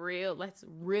keep it real. Let's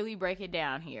really break it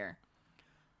down here.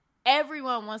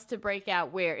 Everyone wants to break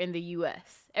out where in the U.S.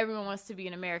 Everyone wants to be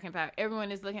an American power.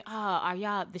 Everyone is looking, are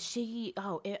y'all the shiggy?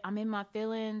 Oh, I'm in my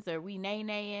feelings. Or we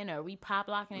nay-naying. Or we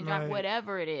pop-locking and drop,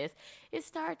 whatever it is. It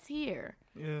starts here.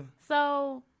 Yeah.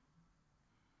 So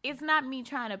it's not me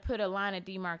trying to put a line of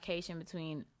demarcation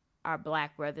between our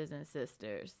black brothers and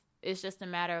sisters. It's just a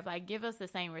matter of, like, give us the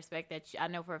same respect that I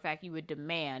know for a fact you would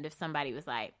demand if somebody was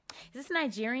like, is this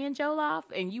Nigerian Jollof?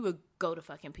 And you would go to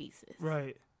fucking pieces.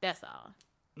 Right. That's all.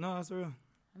 No, that's real.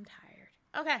 I'm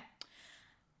tired. Okay.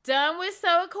 Done with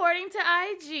So According to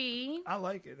IG. I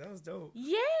like it. That was dope.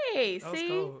 Yay. That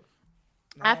See? was cold.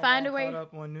 I find a way. Caught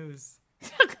up on news.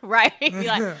 Right. You're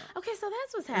like, okay, so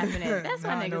that's what's happening. That's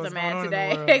why niggas are mad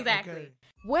today. Exactly. Okay.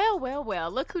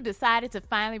 Well. Look who decided to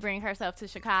finally bring herself to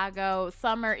Chicago.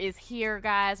 Summer is here,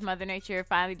 guys. Mother Nature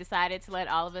finally decided to let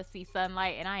all of us see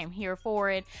sunlight, and I am here for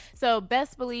it. So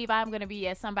best believe I'm going to be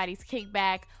at somebody's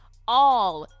kickback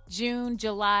all June,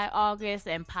 July, August,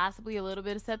 and possibly a little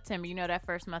bit of September. You know that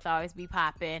first month always be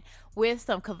popping with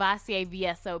some Cavassier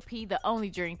VSOP, the only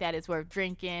drink that is worth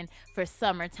drinking for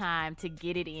summertime to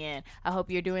get it in. I hope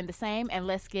you're doing the same, and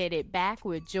let's get it back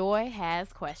with Joy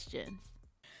Has Questions.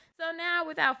 So now,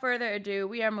 without further ado,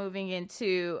 we are moving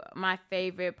into my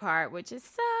favorite part, which is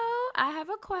I have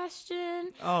a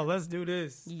question. Oh, let's do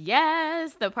this.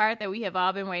 Yes, the part that we have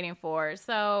all been waiting for.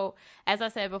 So, as I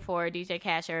said before, DJ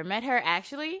Casher, met her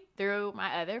actually through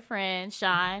my other friend,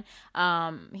 Sean.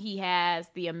 He has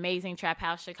the amazing Trap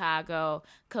House Chicago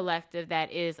collective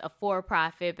that is a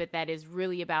for-profit, but that is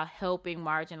really about helping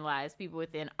marginalized people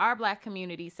within our black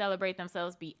community celebrate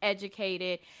themselves, be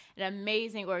educated. An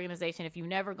amazing organization. If you've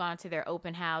never gone to their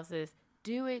open houses,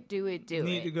 do it. You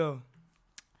need to go.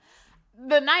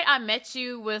 The night I met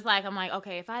you was like, I'm like,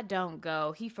 okay, if I don't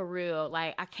go, he for real,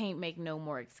 like, I can't make no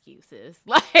more excuses.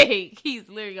 Like, he's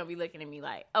literally gonna be looking at me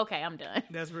like, okay, I'm done.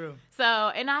 That's real. So,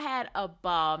 and I had a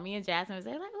ball. Me and Jasmine was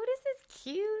there like, oh, this is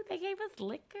cute. They gave us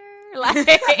liquor. Like,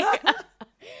 I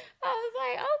was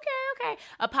like, okay.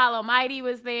 Apollo Mighty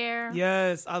was there.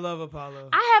 Yes, I love Apollo.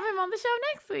 I have him on the show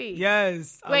next week.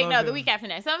 Yes. Wait, no, the week after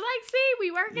next. So I'm like, see,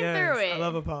 we working through it. I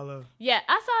love Apollo. Yeah,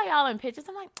 I saw y'all in pictures.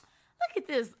 I'm like, look at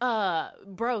this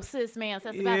bro sis man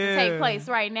that's about to take place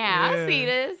right now. I see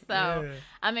this. So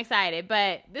I'm excited.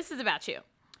 But this is about you.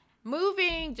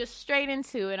 Moving just straight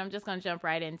into it. I'm just going to jump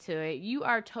right into it. You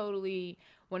are totally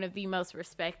one of the most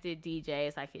respected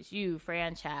DJs. Like, it's you,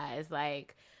 Franchise,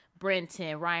 like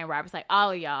Brenton, Ryan Roberts, like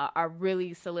all of y'all are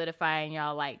really solidifying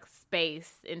y'all like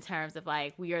space in terms of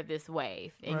like, we are this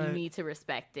wave and you need to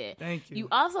respect it. Thank you. You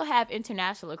also have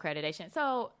international accreditation.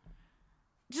 So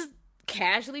just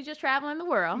casually just traveling the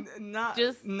world.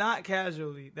 Not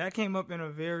casually. That came up in a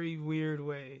very weird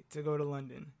way to go to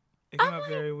London. It came up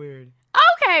very weird.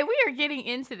 Okay, we are getting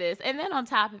into this. And then on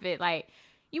top of it, like,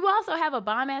 you also have a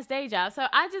bomb-ass day job. So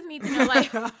I just need to know,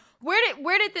 like,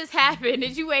 where did this happen?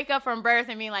 Did you wake up from birth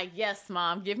and be like, yes,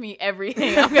 Mom, give me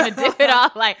everything. I'm going to do it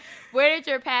all. Like, where did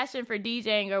your passion for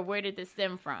DJing, or where did this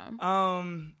stem from?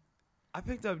 I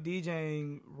picked up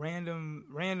DJing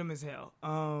random as hell.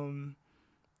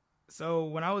 So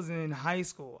when I was in high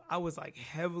school, I was, like,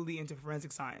 heavily into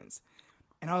forensic science.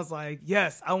 And I was like,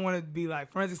 yes, I want to be,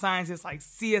 like, forensic scientist, like,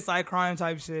 CSI crime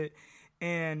type shit.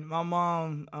 And my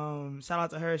mom, shout out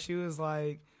to her, she was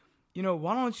like, you know,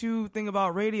 why don't you think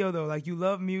about radio, though? Like, you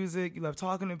love music, you love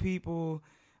talking to people.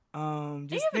 Just think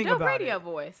about it. You have a dope radio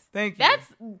voice. Thank you. That's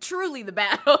truly the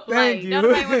battle. Thank you.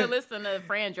 Nobody want to listen to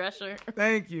Fran Drescher.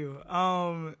 Thank you.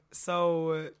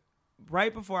 So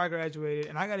right before I graduated,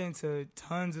 and I got into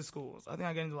tons of schools. I think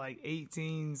I got into like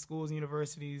 18 schools and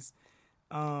universities.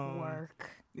 Work.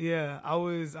 Yeah, I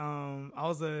was an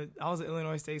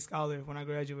Illinois State scholar when I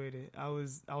graduated. I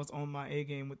was on my A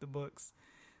game with the books.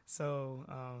 So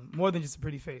more than just a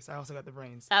pretty face, I also got the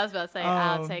brains. I was about to say,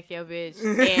 I'll take your bitch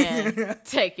and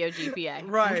take your GPA.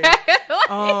 Right.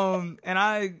 And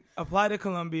I applied to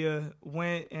Columbia,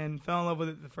 went and fell in love with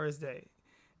it the first day.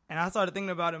 And I started thinking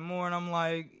about it more, and I'm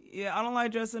like, yeah, I don't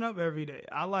like dressing up every day.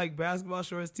 I like basketball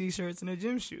shorts, T-shirts, and a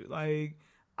gym shoe. Like,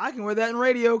 I can wear that in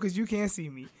radio because you can't see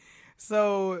me.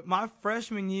 So my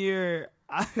freshman year,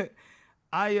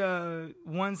 I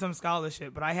won some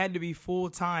scholarship, but I had to be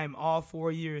full-time all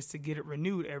 4 years to get it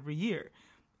renewed every year.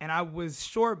 And I was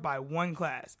short by one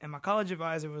class. And my college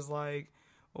advisor was like,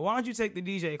 well, why don't you take the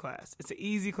DJ class? It's an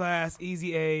easy class,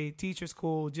 easy A, teacher's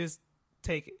cool, just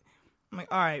take it. I'm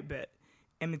like, all right, bet.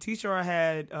 And the teacher I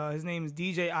had, his name is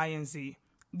DJ INC.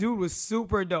 Dude was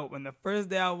super dope. And the first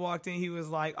day I walked in, he was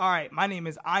like, all right, my name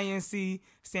is INC,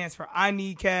 stands for I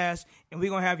Need Cash, and we're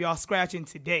going to have y'all scratching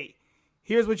today.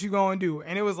 Here's what you going to do.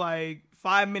 And it was like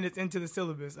 5 minutes into the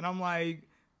syllabus. And I'm like,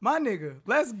 my nigga,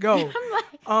 let's go.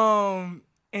 And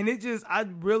it just, I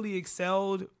really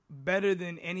excelled better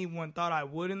than anyone thought I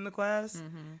would in the class.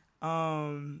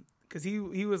 Because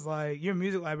he was like, your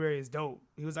music library is dope.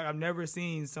 He was like, I've never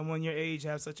seen someone your age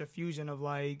have such a fusion of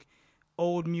like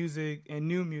old music and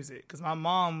new music. Because my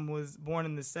mom was born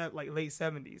in the late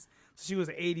 70s. So she was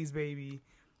an 80s baby.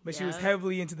 But she was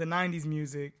heavily into the 90s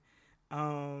music.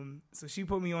 So she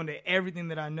put me on to everything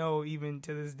that I know even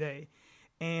to this day.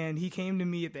 And he came to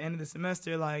me at the end of the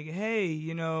semester like, hey,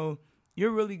 you know,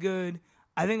 you're really good.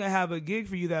 I think I have a gig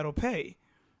for you that'll pay.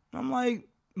 I'm like,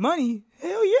 money?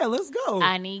 Hell yeah, let's go.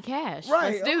 I need cash.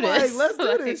 Right. Let's do this. Like, let's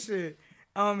do this shit.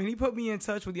 And he put me in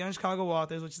touch with Young Chicago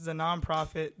Authors, which is a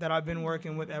nonprofit that I've been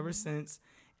working with ever since.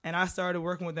 And I started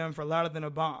working with them for Louder Than a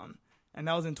Bomb. And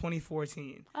that was in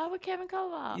 2014. Oh, with Kevin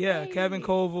Koval. Yeah, hey. Kevin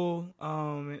Koval,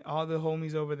 and all the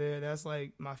homies over there. That's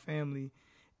like my family.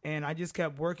 And I just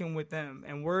kept working with them.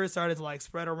 And word started to like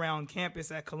spread around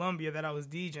campus at Columbia that I was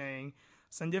DJing.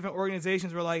 Some different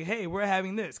organizations were like, hey, we're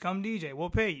having this. Come DJ. We'll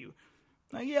pay you.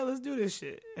 Like, yeah, let's do this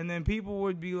shit. And then people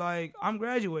would be like, I'm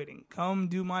graduating. Come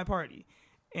do my party.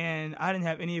 And I didn't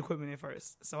have any equipment at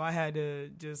first. So I had to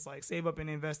just like save up and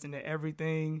invest into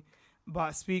everything.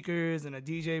 Bought speakers and a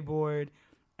DJ board.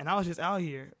 And I was just out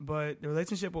here. But the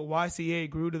relationship with YCA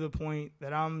grew to the point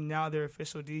that I'm now their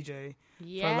official DJ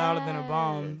for Louder Than a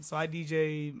Bomb. So I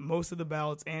DJ most of the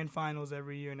bouts and finals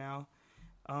every year now.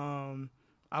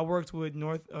 I worked with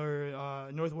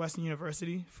Northwestern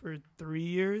University for 3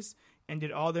 years and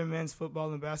did all their men's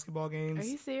football and basketball games. Are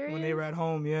you serious? When they were at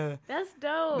home, yeah. That's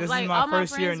dope. This is my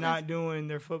first year not doing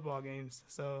their football games.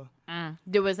 So,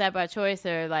 was that by choice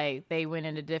or like they went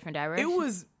in a different direction? It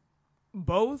was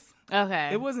both. Okay.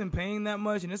 It wasn't paying that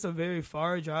much, and it's a very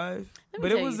far drive.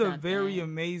 But it was a very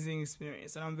amazing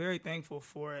experience, and I'm very thankful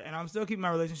for it. And I'm still keeping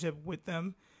my relationship with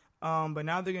them. But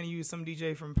now they're going to use some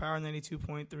DJ from Power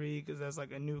 92.3 because that's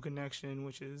like a new connection,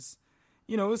 which is,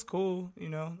 you know, it's cool. You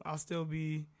know, I'm still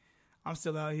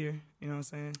out here. You know what I'm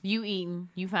saying? You eating.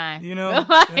 You fine. You know?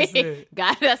 That's it.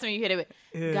 God, that's when you hit it with,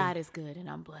 yeah. God is good and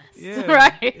I'm blessed. Yeah.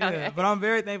 Right? Yeah. Okay. But I'm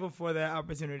very thankful for that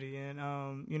opportunity.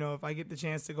 And, you know, if I get the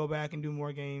chance to go back and do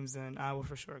more games, then I will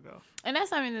for sure go. And that's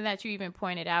something that you even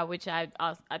pointed out, which I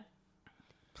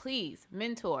please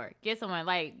mentor, get someone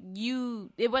like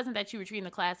you. It wasn't that you were treating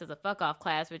the class as a fuck off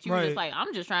class, but you were just like,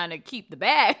 I'm just trying to keep the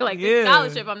bag, like this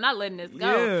scholarship, I'm not letting this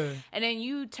go. And then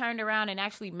you turned around and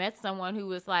actually met someone who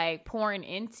was like pouring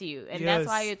into you, and that's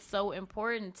why it's so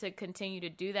important to continue to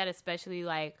do that, especially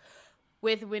like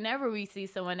with whenever we see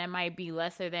someone that might be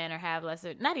lesser than or have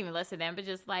lesser, not even lesser than, but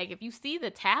just like if you see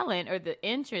the talent or the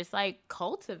interest, like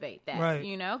cultivate that,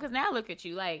 you know? Because now look at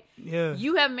you, like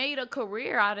you have made a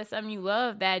career out of something you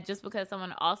love, that just because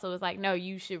someone also was like, no,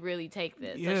 you should really take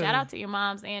this. So shout out to your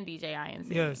moms and DJ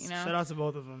INC. Yes, you know? Shout out to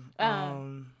both of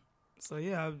them. So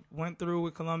yeah, I went through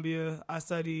with Columbia. I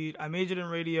majored in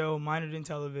radio, minored in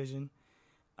television.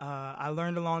 I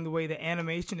learned along the way that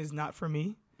animation is not for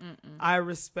me. I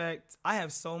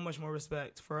have so much more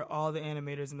respect for all the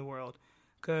animators in the world,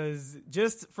 because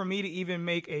just for me to even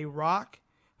make a rock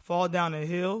fall down a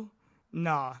hill,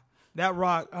 nah, that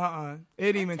rock, it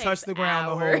didn't even touch the ground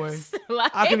the whole way.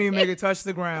 I couldn't even make it touch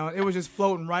the ground. It was just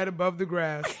floating right above the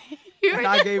grass. And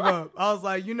I gave up. I was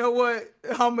like, you know what?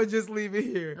 I'm going to just leave it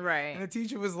here. Right. And the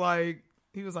teacher was like,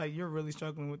 you're really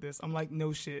struggling with this. I'm like,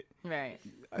 no shit. Right.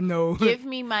 No. Give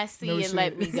me my C and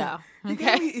let me go.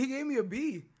 Okay? He gave me a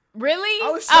B. Really?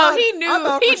 I was shocked. Oh, he knew. I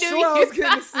thought he for knew. Sure I was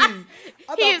getting a C.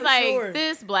 He's like,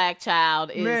 this black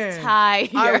child is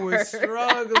tired. I was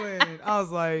struggling. I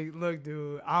was like, look,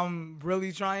 dude, I'm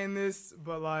really trying this,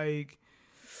 but like,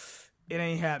 it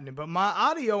ain't happening. But my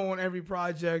audio on every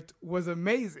project was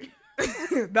amazing.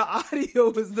 The audio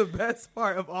was the best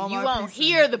part of all my pieces. You won't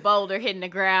hear the boulder hitting the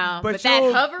ground, but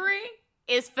that hovering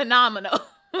is phenomenal.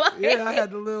 Yeah, I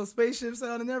had the little spaceship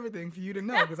sound and everything for you to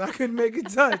know, because I couldn't make it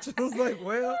touch. I was like,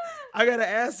 well, I got to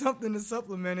add something to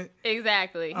supplement it.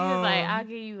 Exactly. He was like, I'll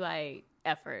give you like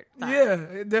effort time. Yeah,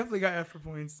 it definitely got effort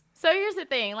points. So here's the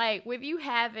thing, like with you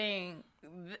having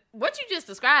what you just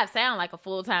described sound like a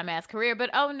full-time ass career, but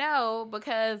oh no,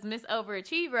 because Miss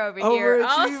Overachiever here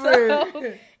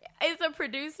also is a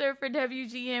producer for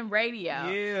WGN Radio.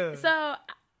 Yeah. So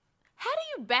how do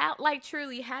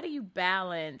you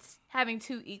balance having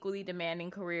two equally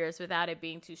demanding careers without it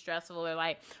being too stressful, or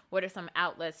like, what are some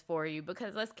outlets for you?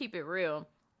 Because let's keep it real.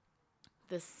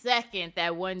 The second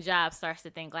that one job starts to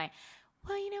think like,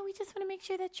 well, we just want to make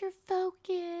sure that you're focused.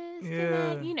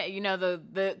 Yeah. And that,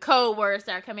 the code words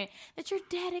start coming, that you're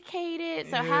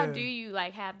dedicated. So how do you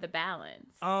like have the balance?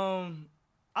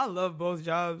 I love both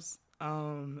jobs. I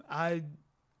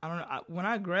don't know. When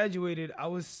I graduated, I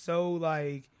was so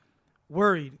like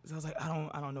worried. So I was like, I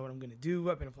don't know what I'm gonna do.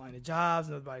 I've been applying to jobs.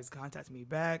 Nobody's contacting me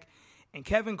back. And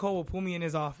Kevin Cole pulled me in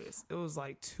his office. It was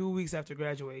like 2 weeks after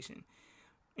graduation,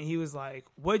 and he was like,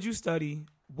 "What'd you study?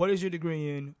 What is your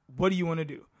degree in? What do you want to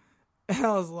do?" And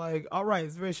I was like, "All right,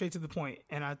 it's very straight to the point."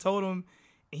 And I told him,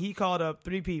 and he called up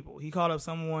 3 people. He called up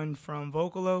someone from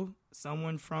Vocalo,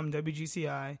 someone from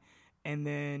WGCI, and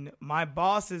then my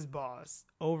boss's boss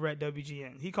over at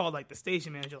WGN. He called like the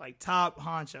station manager, like top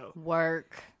honcho.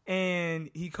 Work.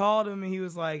 And he called him and he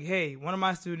was like, "Hey, one of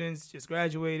my students just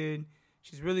graduated.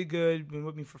 She's really good. Been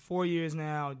with me for 4 years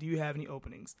now. Do you have any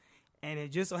openings?" And it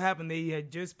just so happened they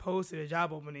had just posted a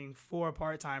job opening for a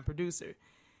part-time producer.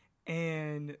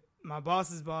 And my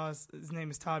boss's boss, his name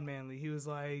is Todd Manley. He was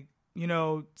like,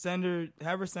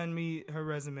 have her send me her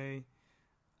resume.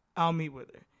 I'll meet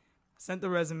with her. Sent the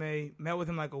resume, met with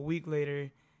him like a week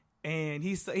later. And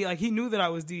he knew that I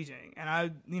was DJing, and I,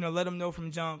 let him know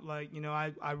from jump, like,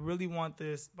 I really want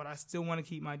this, but I still want to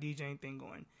keep my DJing thing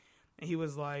going. And he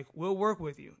was like, "We'll work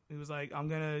with you." He was like, "I'm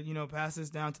going to, pass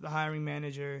this down to the hiring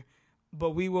manager,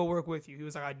 but we will work with you." He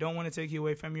was like, "I don't want to take you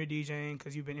away from your DJing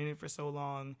because you've been in it for so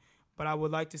long, but I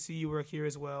would like to see you work here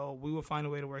as well. We will find a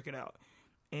way to work it out."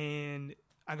 And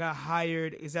I got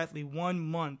hired exactly 1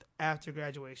 month after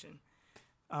graduation.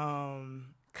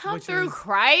 Come through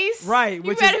Christ. Right,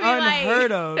 which is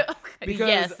unheard of. Because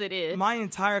yes, it is. My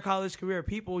entire college career,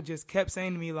 people just kept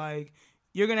saying to me, like,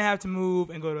 "You're going to have to move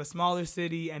and go to a smaller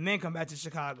city and then come back to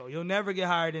Chicago. You'll never get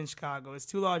hired in Chicago. It's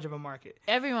too large of a market."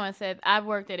 Everyone said, I've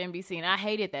worked at NBC and I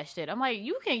hated that shit. I'm like,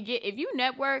 you can get, if you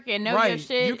network and know your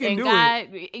shit, you can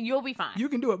you'll be fine. You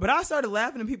can do it. But I started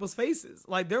laughing in people's faces.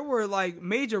 Like, there were like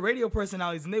major radio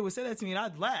personalities and they would say that to me and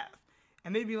I'd laugh.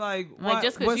 And they'd be like,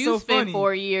 just because you spent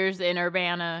 4 years in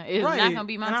Urbana is not going to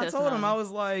be my testimony. And I told him, I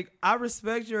was like, I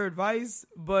respect your advice,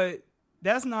 but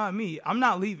that's not me. I'm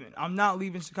not leaving. I'm not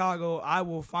leaving Chicago. I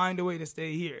will find a way to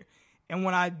stay here. And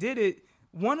when I did it,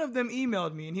 one of them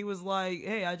emailed me and he was like,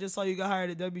 "Hey, I just saw you got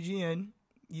hired at WGN.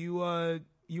 You were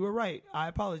right. I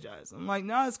apologize." I'm like,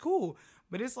 "No, it's cool."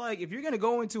 But it's like, if you're going to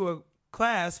go into a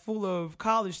class full of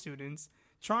college students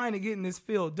trying to get in this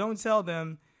field, don't tell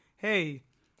them, "Hey,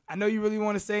 I know you really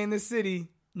want to stay in this city,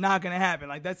 not gonna happen.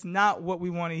 Like, that's not what we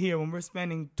want to hear when we're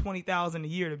spending $20,000 a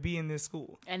year to be in this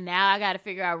school. And now I got to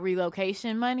figure out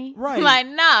relocation money. Right? Like,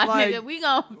 nah, like, nigga, we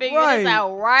gonna figure this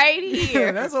out right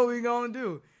here. That's what we gonna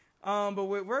do. But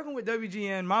with working with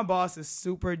WGN, my boss is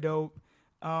super dope.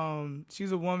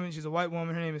 She's a woman. She's a white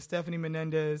woman. Her name is Stephanie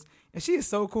Menendez, and she is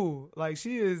so cool. Like,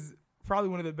 she is probably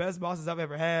one of the best bosses I've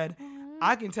ever had.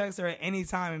 I can text her at any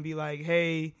time and be like,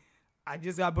 "Hey, I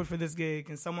just got booked for this gig.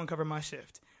 Can someone cover my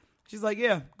shift?" She's like,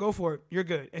 "Yeah, go for it. You're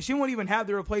good." And she won't even have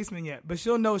the replacement yet, but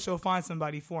she'll know she'll find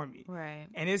somebody for me. Right.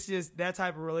 And it's just that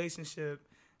type of relationship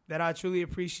that I truly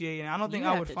appreciate, and I don't think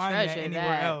I would find that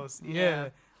anywhere else. Yeah.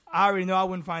 I already know I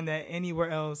wouldn't find that anywhere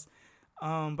else.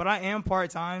 But I am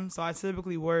part-time, so I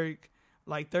typically work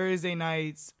like Thursday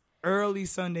nights, early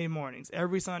Sunday mornings.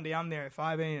 Every Sunday I'm there at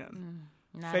 5 a.m.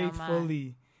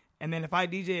 Faithfully. And then if I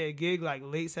DJ a gig like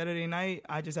late Saturday night,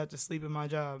 I just have to sleep at my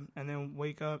job and then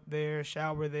wake up there,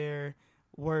 shower there,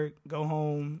 work, go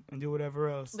home, and do whatever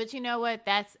else. But you know what?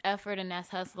 That's effort and that's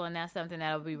hustle, and that's something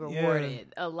that'll be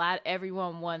rewarded.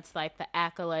 Everyone wants like the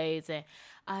accolades and,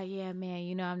 oh yeah, man,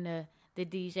 you know, I'm the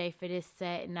DJ for this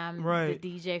set and I'm the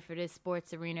DJ for this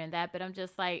sports arena and that, but I'm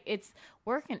just like, it's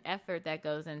work and effort that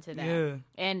goes into that. Yeah.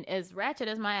 And as ratchet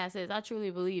as my ass is, I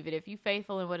truly believe it. If you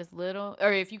faithful in what is little,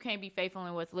 or if you can't be faithful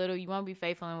in what's little, you won't be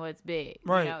faithful in what's big.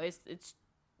 Right. You know, it's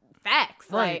facts.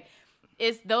 Right. Like,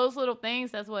 it's those little things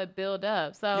that's what build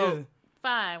up. So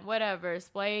fine, whatever.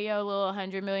 Splay your little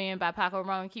 100 million by Paco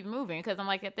Rabanne and keep moving. Because I'm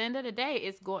like, at the end of the day,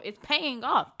 it's paying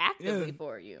off actively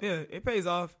for you. Yeah, it pays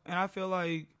off, and I feel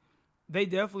like they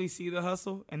definitely see the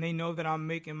hustle, and they know that I'm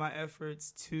making my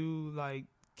efforts to like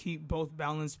keep both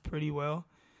balanced pretty well.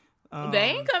 They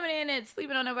ain't coming in and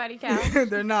sleeping on nobody's couch.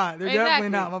 They're not. They're definitely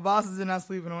not. My bosses are not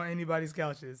sleeping on anybody's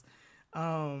couches.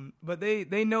 But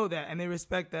they know that, and they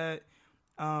respect that.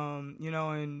 You know,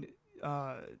 and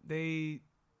they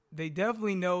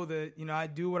definitely know that, you know, I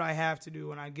do what I have to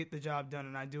do and I get the job done,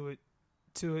 and I do it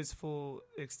to its full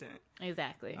extent.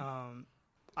 Exactly.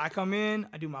 I come in,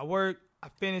 I do my work, I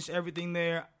finish everything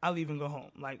there, I leave and go home.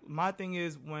 Like, my thing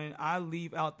is, when I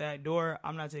leave out that door,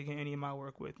 I'm not taking any of my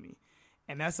work with me.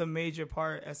 And that's a major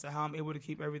part as to how I'm able to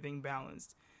keep everything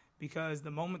balanced. Because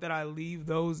the moment that I leave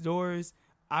those doors,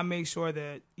 I make sure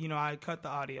that, you know, I cut the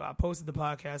audio. I posted the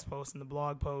podcast post and the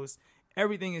blog post.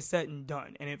 Everything is set and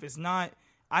done. And if it's not,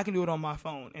 I can do it on my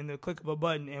phone and the click of a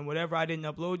button. And whatever I didn't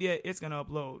upload yet, it's going to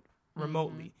upload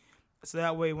remotely. Mm-hmm. So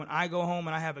that way, when I go home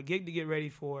and I have a gig to get ready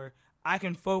for, I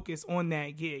can focus on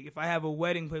that gig. If I have a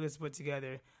wedding playlist put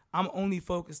together, I'm only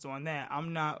focused on that.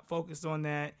 I'm not focused on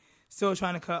that. Still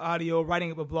trying to cut audio,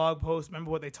 writing up a blog post.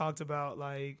 Remember what they talked about?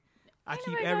 Like, I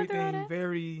keep everything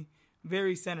very,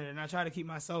 very centered, and I try to keep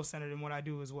myself centered in what I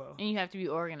do as well. And you have to be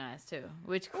organized too,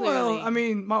 which clearly. Well, I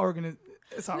mean, my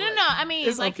it's all right. No, I mean,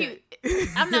 it's like okay.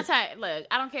 I'm not tired. Look,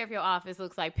 I don't care if your office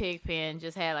looks like Pigpen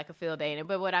just had like a field day in it,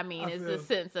 but what I mean is the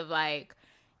sense of like,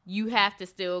 you have to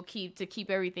still keep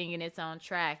everything in its own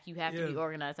track. You have to be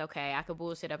organized. Okay, I could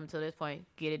bullshit up until this point,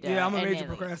 get it done. Yeah, I'm a major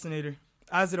procrastinator.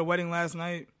 I was at a wedding last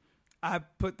night. I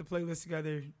put the playlist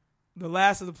together, the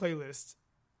last of the playlist,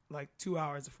 like 2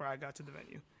 hours before I got to the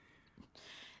venue.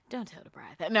 Don't tell the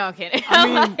bride that. No, I'm kidding.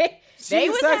 I mean, she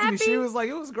was texting me. She was like,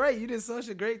 "It was great. You did such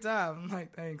a great time." I'm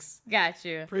like, "Thanks. Got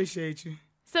you. Appreciate you."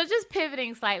 So just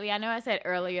pivoting slightly, I know I said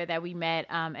earlier that we met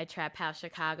at Trap House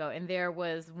Chicago, and there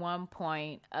was one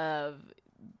point of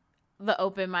the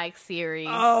open mic series.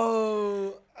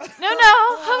 Oh. No,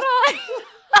 hold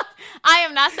on. I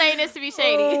am not saying this to be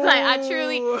shady. Oh. Like, I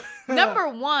truly, number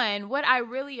one, what I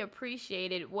really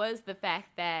appreciated was the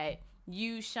fact that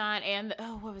you, Sean, and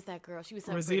what was that girl? She was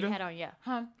so pretty. Had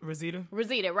on, Rosita,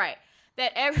 right.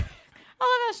 That I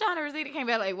love how Sean and Rosita came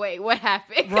back like, wait, what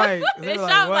happened? Right. And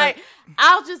Sean was like,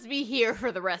 I'll just be here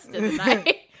for the rest of the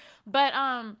night. But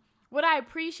what I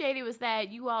appreciated was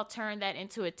that you all turned that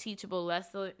into a teachable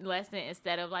lesson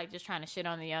instead of like just trying to shit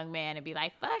on the young man and be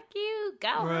like, fuck you, go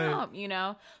home, you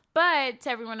know? But to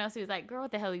everyone else who was like, girl,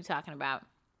 what the hell are you talking about?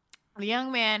 The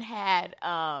young man had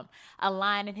a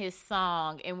line in his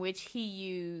song in which he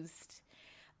used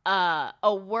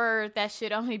a word that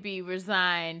should only be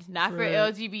resigned, not for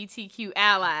LGBTQ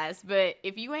allies, but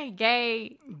if you ain't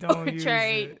gay or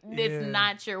trade, it's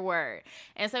not your word.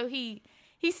 And so he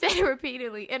said it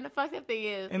repeatedly, and the fucked up thing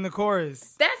is, in the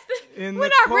chorus. That's when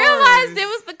I realized it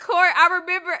was the chorus. I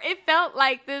remember it felt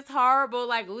like this horrible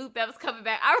like loop that was coming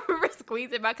back. I remember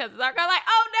squeezing my cousin's arm, like,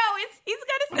 oh no, he's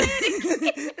gonna say it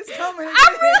again. It's coming.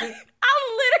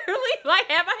 I literally like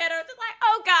had my head up, just like,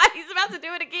 oh god, he's about to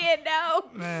do it again. No,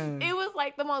 man. It was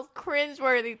like the most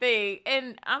cringeworthy thing.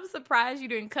 And I'm surprised you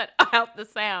didn't cut out the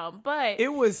sound. But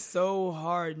it was so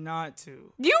hard not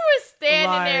to. You were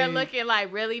standing there looking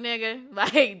like, really, nigga?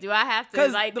 Like, do I have to?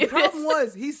 Because like the problem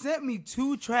was, he sent me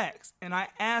 2 tracks, and I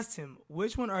asked him,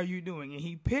 which one are you doing? And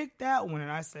he picked that one,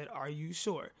 and I said, are you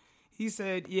sure? He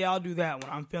said, yeah, I'll do that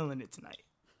one. I'm feeling it tonight.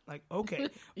 Like, okay.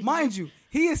 Mind you,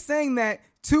 he is saying that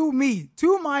to me,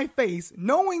 to my face,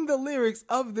 knowing the lyrics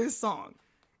of this song.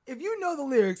 If you know the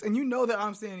lyrics and you know that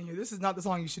I'm standing here, this is not the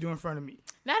song you should do in front of me.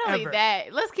 Not only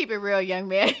that, let's keep it real, young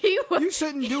man. You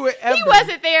shouldn't do it ever. He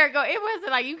wasn't there. It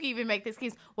wasn't like you can even make this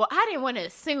excuse. Well, I didn't want to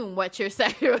assume what you're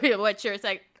saying. Shut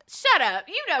up.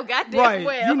 You know goddamn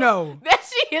well. You know. That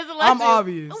she is electric. I'm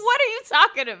obvious. What are you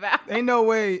talking about? Ain't no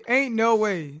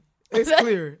way. It's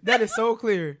clear. That is so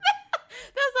clear.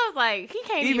 That sounds like he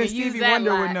can't even Stevie use that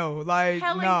Wonder line. Would know. Like,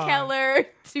 Helen nah. Keller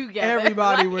together.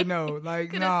 Everybody would know.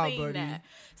 Like, nah, buddy. That.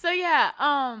 So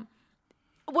yeah,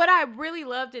 what I really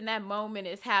loved in that moment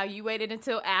is how you waited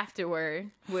until afterward,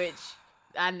 which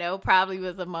I know probably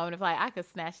was a moment of like, I could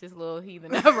snatch this little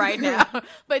heathen up right now.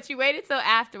 But you waited till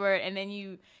afterward, and then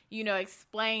you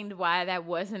explained why that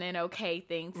wasn't an okay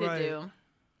thing to do.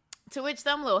 To which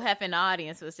some little hef in the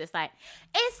audience was just like,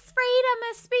 it's freedom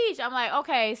of speech. I'm like,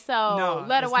 okay, so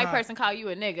let a white person call you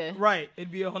a nigga. Right. It'd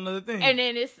be a whole nother thing. And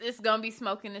then it's going to be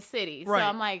smoke in the city. Right. So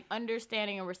I'm like,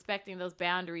 understanding and respecting those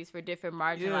boundaries for different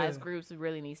marginalized groups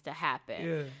really needs to happen.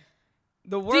 Yeah.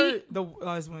 The word,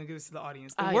 I just want to give this to the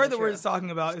audience. The word that we're just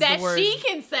talking about is that the word she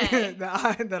can say.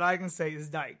 that I can say is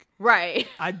dyke. Right.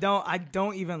 I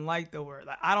don't even like the word.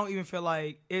 Like, I don't even feel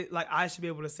like it. Like, I should be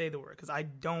able to say the word because I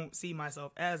don't see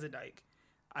myself as a dyke.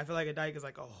 I feel like a dyke is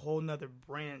like a whole nother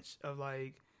branch of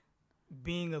like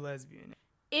being a lesbian.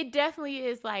 It definitely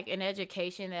is like an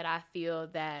education that I feel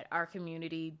that our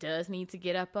community does need to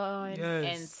get up on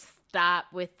and stop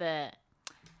with the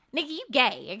nigga, you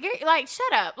gay. Like,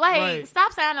 shut up. Like,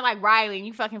 stop sounding like Riley and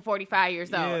you fucking 45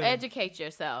 years old. Educate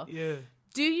yourself. Yeah.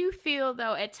 Do you feel,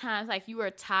 though, at times, like, you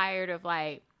are tired of,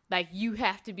 like you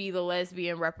have to be the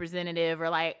lesbian representative or,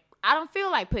 like, I don't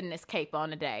feel like putting this cape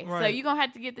on today. Right. So you're going to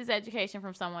have to get this education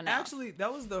from someone else. Actually,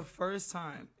 that was the first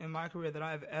time in my career that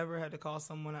I've ever had to call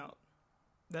someone out.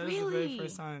 That really? is the very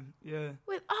first time. Yeah.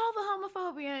 With all the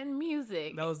homophobia in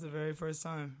music. That was the very first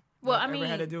time. Well, I ever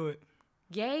had to do it.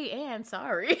 Gay and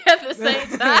sorry at the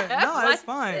same time. No, that's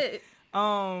fine.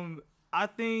 I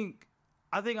think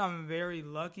I'm very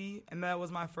lucky, and that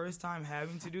was my first time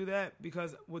having to do that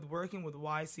because with working with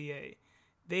YCA,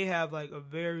 they have like a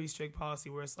very strict policy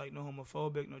where it's like no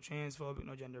homophobic, no transphobic,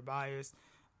 no gender bias,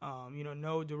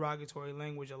 no derogatory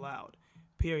language allowed,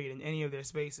 period, in any of their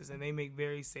spaces, and they make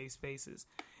very safe spaces.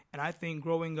 And I think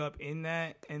growing up in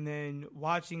that and then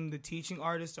watching the teaching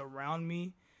artists around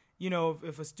me,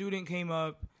 if a student came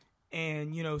up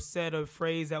and, said a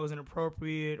phrase that was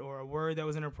inappropriate or a word that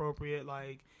was inappropriate,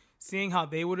 like seeing how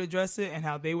they would address it and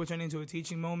how they would turn into a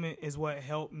teaching moment is what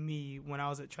helped me when I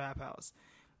was at Trap House.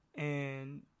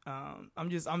 And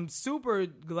I'm super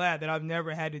glad that I've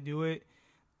never had to do it.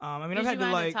 I've had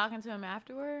to like talking to him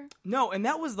afterward. No, and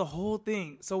that was the whole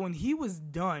thing. So when he was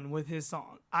done with his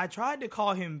song, I tried to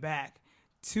call him back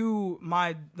to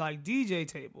my like DJ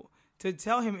table to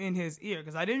tell him in his ear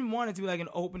because I didn't want it to be like an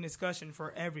open discussion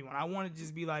for everyone. I wanted to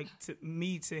just be like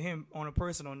to him on a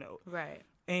personal note. Right.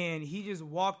 And he just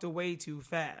walked away too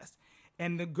fast.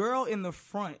 And the girl in the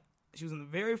front, she was in the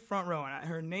very front row, and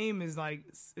her name is like,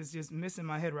 it's just missing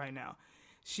my head right now.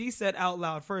 She said out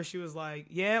loud first, she was like,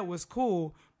 yeah, it was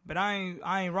cool, but I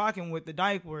ain't rocking with the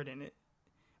dyke word in it.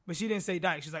 But she didn't say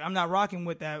dyke. She's like, I'm not rocking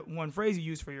with that one phrase you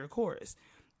used for your chorus.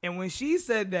 And when she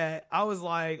said that, I was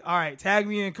like, all right, tag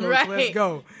me in, coach. Right. Let's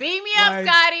go. Beat me up,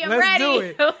 Scotty. I'm ready.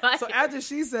 Let's do it. So after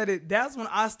she said it, that's when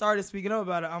I started speaking up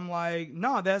about it. I'm like,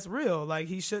 no, that's real. Like,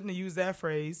 he shouldn't have used that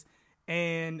phrase.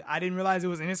 And I didn't realize it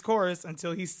was in his chorus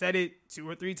until he said it 2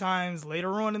 or 3 times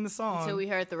later on in the song. Until we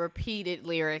heard the repeated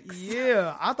lyrics.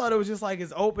 Yeah. I thought it was just like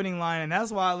his opening line, and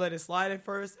that's why I let it slide at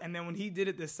first. And then when he did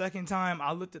it the second time,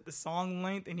 I looked at the song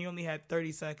length, and he only had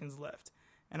 30 seconds left.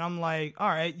 And I'm like, all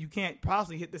right, you can't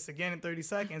possibly hit this again in 30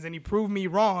 seconds. And he proved me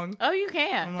wrong. Oh, you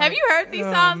can. Have you heard these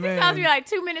songs? Man. These songs be like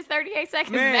 2 minutes, 38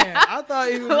 seconds Man, now. I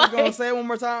thought he was going to say it one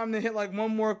more time and then hit like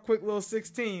one more quick little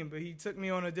 16. But he took me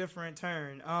on a different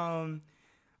turn.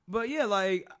 But yeah,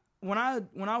 like when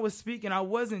I was speaking, I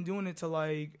wasn't doing it to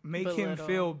like make him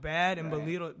feel bad and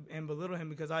belittle him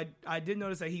because I did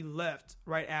notice that he left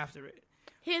right after it.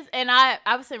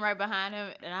 I was sitting right behind him,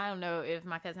 and I don't know if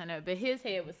my cousin knows, but his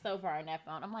head was so far in that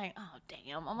phone. I'm like, oh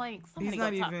damn! I'm like, somebody he's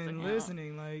not go talk even to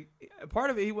listening. Like part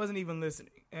of it, he wasn't even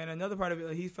listening, and another part of it,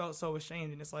 like, he felt so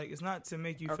ashamed, and it's like it's not to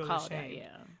make you feel ashamed.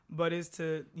 but it's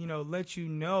to, let you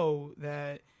know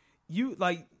that you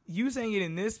saying it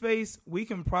in this space, we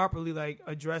can properly like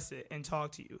address it and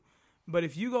talk to you. But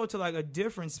if you go to like a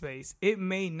different space, it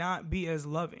may not be as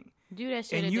loving. Do that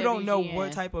shit. And you don't know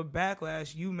what type of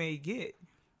backlash you may get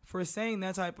for saying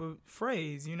that type of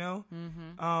phrase,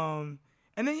 Mm-hmm.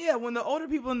 And then, when the older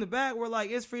people in the back were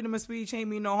like, it's freedom of speech, ain't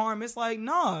mean no harm. It's like,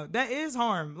 nah, that is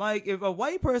harm. Like, if a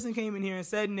white person came in here and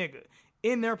said nigga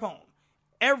in their poem,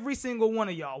 every single one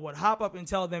of y'all would hop up and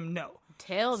tell them no.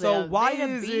 Tell them. So why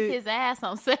is beat his ass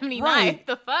on 79th? Right.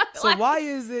 The fuck? So why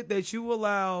is it that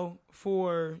you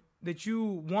that you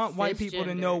want white people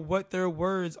to know what their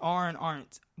words are and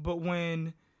aren't, but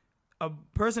when a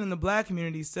person in the black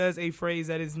community says a phrase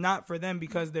that is not for them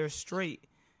because they're straight,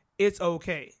 it's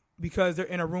okay because they're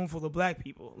in a room full of black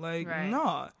people? Like,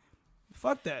 nah,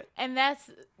 fuck that. And that's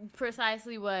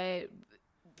precisely what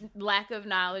lack of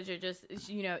knowledge or just,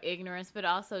 ignorance, but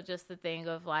also just the thing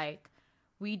of like,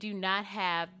 we do not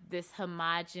have this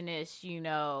homogenous, we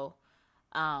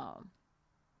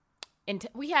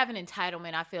have an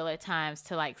entitlement, I feel, at times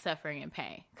to like suffering and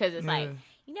pain. Because it's like,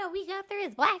 we go through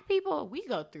as black people, we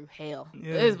go through hell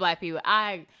as black people.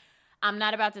 I'm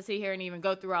not about to sit here and even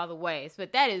go through all the ways,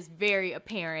 but that is very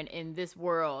apparent in this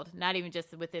world, not even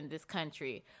just within this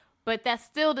country. But that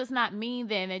still does not mean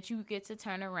then that you get to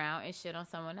turn around and shit on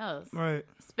someone else. Right.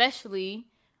 Especially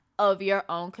of your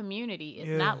own community.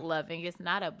 It's not loving, it's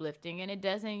not uplifting, and it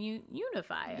doesn't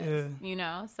unify us,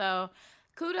 So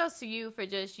kudos to you for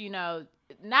just,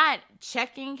 not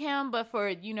checking him, but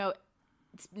for,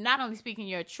 not only speaking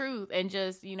your truth and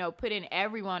just, putting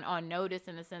everyone on notice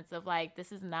in the sense of like,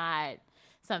 this is not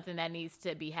something that needs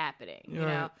to be happening, you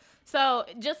know? So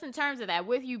just in terms of that,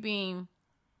 with you being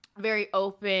very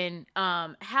open,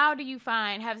 how do you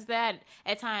find, has that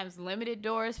at times limited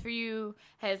doors for you?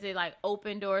 Has it like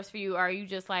opened doors for you? Or are you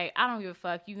just like, I don't give a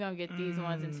fuck, you gonna get these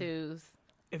ones and twos?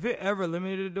 If it ever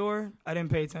limited a door, I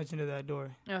didn't pay attention to that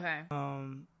door. Okay. I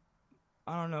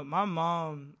don't know. My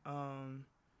mom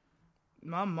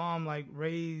like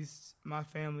raised my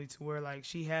family to where like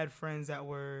she had friends that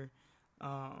were,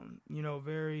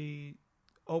 very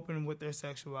open with their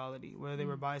sexuality, whether they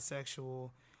were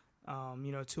bisexual.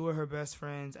 Two of her best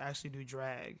friends actually do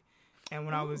drag. And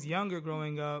when I was younger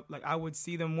growing up, like I would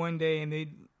see them one day and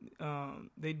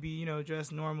they'd be,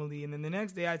 dressed normally. And then the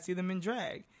next day I'd see them in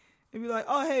drag. They'd be like,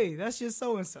 oh, hey, that's just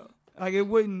so-and-so. Like it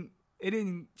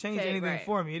didn't change anything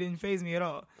for me. It didn't faze me at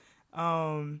all.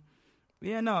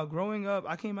 Growing up,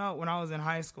 I came out when I was in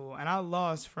high school and I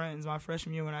lost friends my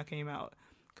freshman year when I came out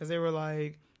because they were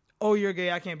like, oh, you're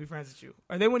gay, I can't be friends with you.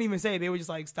 Or they wouldn't even say it. They would just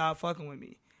like, stop fucking with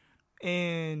me.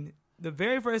 And the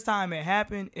very first time it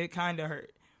happened, it kind of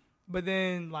hurt. But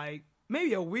then, like,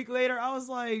 maybe a week later, I was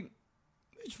like,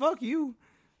 bitch, fuck you.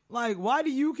 Like, why do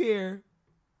you care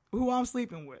who I'm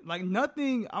sleeping with? Like,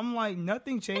 nothing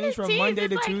changed from Monday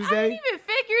to Tuesday. I haven't even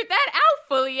figured that out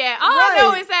fully yet. All I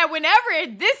know is that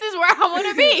whenever this is where I want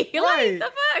to be. Like,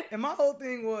 the fuck? And my whole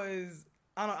thing was,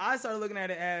 I started looking at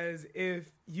it as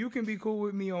if you can be cool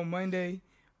with me on Monday,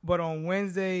 but on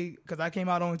Wednesday, because I came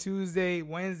out on Tuesday,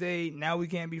 Wednesday, now we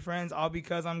can't be friends all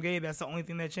because I'm gay. That's the only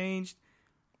thing that changed.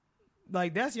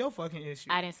 Like, that's your fucking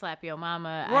issue. I didn't slap your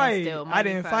mama. Right. I didn't steal money I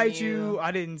didn't fight from you.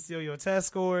 I didn't steal your test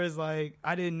scores. Like,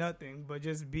 I did nothing but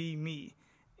just be me.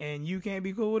 And you can't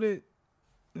be cool with it?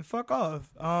 Then fuck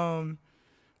off. And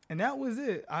that was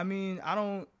it. I mean, I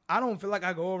don't feel like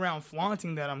I go around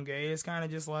flaunting that I'm gay. It's kind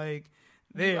of just like,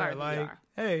 there. Like,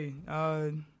 hey,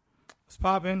 what's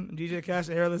poppin'? DJ Cash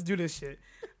the Hair, let's do this shit.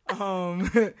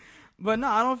 But no,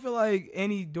 I don't feel like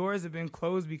any doors have been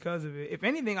closed because of it. If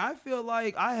anything, I feel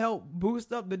like I help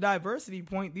boost up the diversity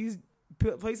point these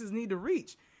places need to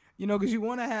reach. Because you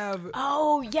want to have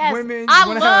women. I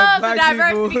love the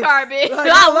diversity card, bitch. Like,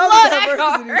 I love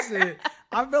that diversity shit.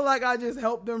 I feel like I just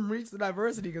help them reach the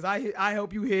diversity because I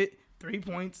help you hit 3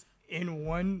 points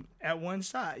at one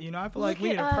shot. I feel like we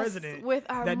need a president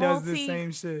that does the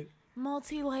same shit.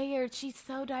 Multi-layered. She's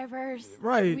so diverse.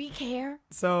 Right. We care.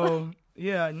 So...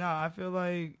 Yeah, no, I don't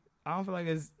feel like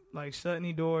it's like shut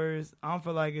any doors. I don't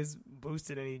feel like it's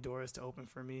boosted any doors to open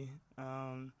for me.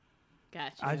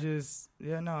 Gotcha.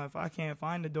 If I can't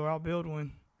find a door, I'll build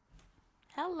one.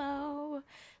 Hello.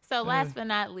 So last but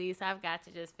not least, I've got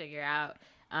to just figure out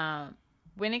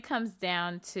when it comes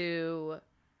down to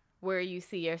where you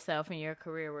see yourself in your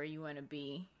career, where you want to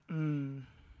be.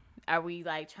 Are we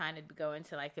like trying to go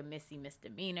into like a Missy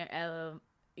Misdemeanor,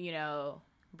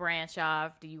 branch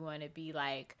off? Do you want to be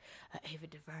like Ava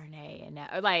DuVernay and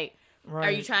that, or like,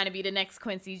 are you trying to be the next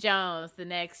Quincy Jones, the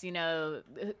next,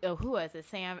 who was it,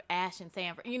 Sam Ash and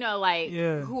Sanford?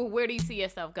 Where do you see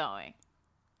yourself going?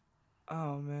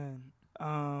 Oh man.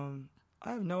 I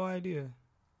have no idea.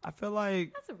 I feel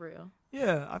like That's a real.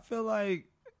 yeah. I feel like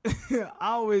I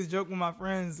always joke with my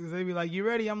friends because they be like, "You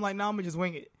ready?" I'm like, "No, I'm gonna just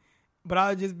wing it." But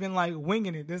I've just been like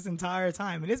winging it this entire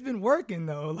time, and it's been working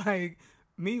though. Like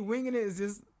me winging it is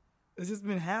just it's just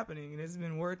been happening, and it's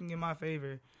been working in my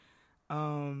favor.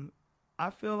 I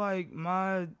feel like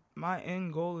my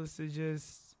end goal is to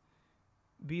just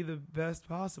be the best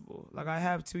possible. Like I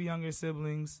have two younger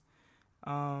siblings,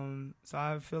 so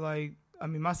I feel like I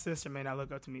mean my sister may not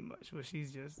look up to me much, but she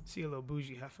a little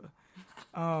bougie heifer.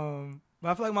 But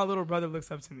I feel like my little brother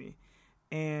looks up to me.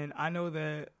 And I know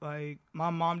that, like, my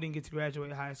mom didn't get to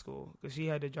graduate high school because she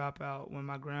had to drop out when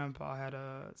my grandpa had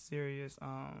a serious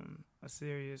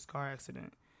car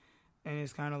accident. And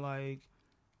it's kind of like,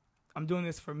 I'm doing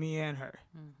this for me and her.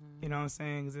 Mm-hmm. You know what I'm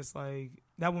saying? Because it's like,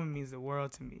 that woman means the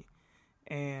world to me.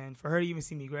 And for her to even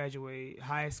see me graduate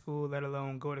high school, let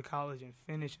alone go to college and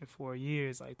finish in 4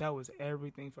 years, like, that was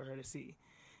everything for her to see.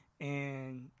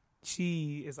 And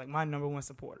she is, like, my number one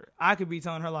supporter. I could be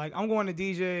telling her, like, I'm going to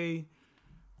DJ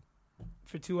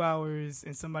for 2 hours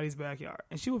in somebody's backyard,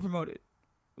 and she will promote it.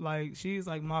 Like she's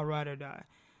like my ride or die.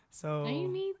 So and you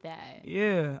need that.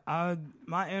 Yeah,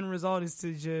 my end result is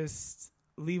to just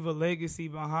leave a legacy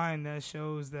behind that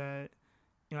shows that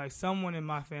like someone in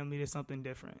my family did something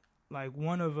different. Like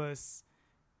one of us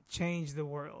changed the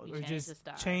world or just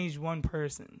changed one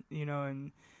person.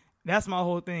 And that's my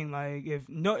whole thing. Like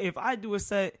if I do a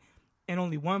set and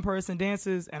only one person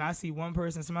dances and I see one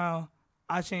person smile,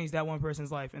 I changed that one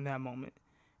person's life in that moment.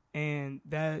 And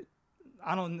that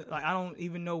I don't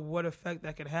even know what effect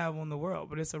that could have on the world,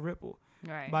 but it's a ripple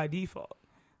by default.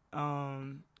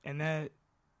 And that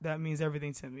means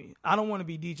everything to me. I don't want to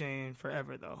be DJing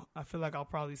forever though. I feel like I'll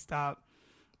probably stop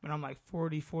when I'm like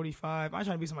 40, 45. I'm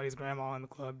trying to be somebody's grandma in the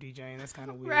club DJing. That's kind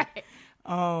of weird. Right.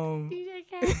 DJ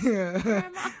K. Grandma.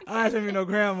 I ain't trying to be no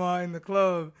grandma in the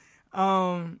club.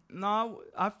 No,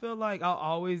 I feel like I'll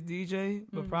always DJ,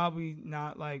 but probably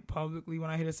not like publicly when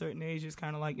I hit a certain age. It's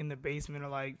kind of like in the basement or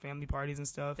like family parties and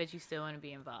stuff. But you still want to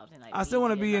be involved in like. I still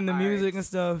want to be in the music and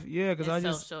stuff. Yeah, because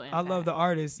I love the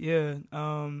artists. Yeah.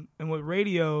 And with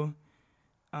radio,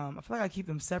 I feel like I keep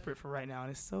them separate for right now, and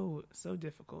it's so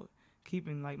difficult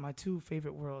keeping like my two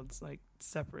favorite worlds like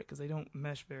separate because they don't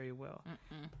mesh very well.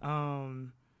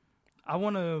 I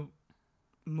want to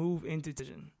move into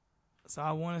television. So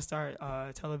I want to start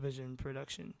television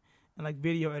production and like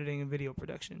video editing and video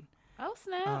production. Oh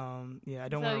snap! Yeah, I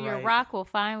don't want to. So your rock will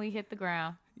finally hit the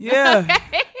ground. Yeah,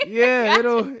 yeah.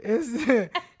 It'll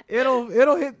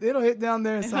hit down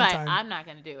there sometime. Like, I'm not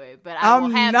gonna do it, but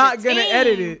I'm not gonna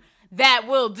edit it. That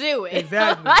will do it.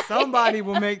 Exactly. Somebody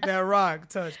will make that rock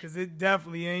touch because it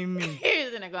definitely ain't me.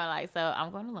 Here's gonna go like, so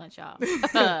I'm going to lunch, y'all.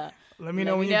 Let me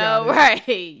know when you got it. Right?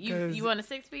 You want a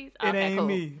 6-piece? Okay, it ain't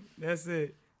me. That's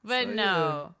it. But so,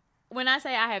 no, when I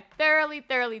say I have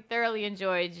thoroughly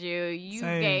enjoyed you, you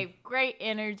gave great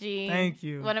energy. Thank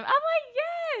you. I'm like,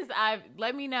 yes.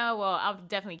 Let me know. Well, I'll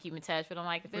definitely keep in touch. But I'm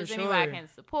like, if there's anybody I can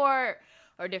support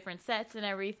or different sets and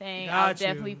everything, I'll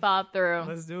definitely follow through.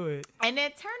 Let's do it. And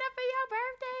then turn up for your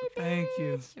birthday, bitch. Thank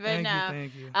you. But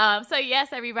Thank you. So yes,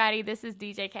 everybody, this is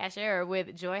DJ Cash Era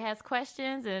with Joy Has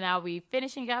Questions, and I'll be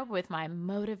finishing up with my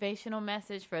motivational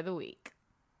message for the week.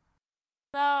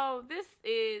 So this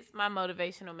is my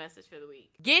motivational message for the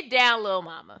week. Get down, Lil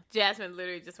Mama. Jasmine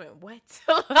literally just went, what?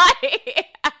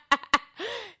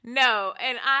 No,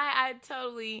 and I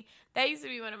totally, that used to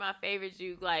be one of my favorite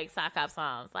Juke, like, sock hop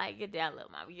songs. Like, get down, Lil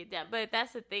Mama, get down. But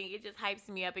that's the thing. It just hypes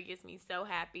me up. It gets me so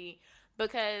happy.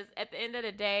 Because at the end of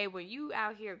the day, when you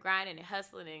out here grinding and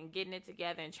hustling and getting it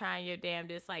together and trying your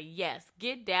damnedest, like, yes,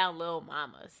 get down, Lil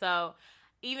Mama. So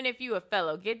even if you a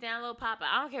fellow, get down, Lil Papa.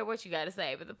 I don't care what you got to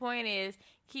say. But the point is,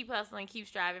 keep hustling, keep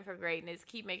striving for greatness,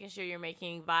 keep making sure you're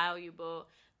making valuable,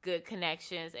 good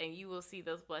connections, and you will see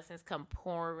those blessings come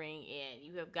pouring in.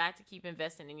 You have got to keep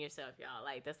investing in yourself, y'all.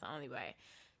 Like, that's the only way.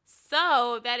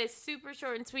 So that is super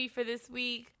short and sweet for this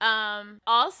week.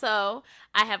 Also,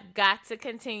 I have got to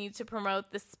continue to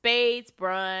promote the Spades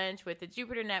Brunch with the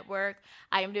Jupiter Network.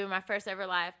 I am doing my first ever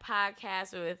live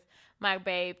podcast with my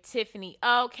babe, Tiffany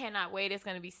O. Cannot wait. It's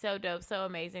going to be so dope, so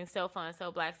amazing, so fun,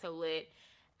 so black, so lit.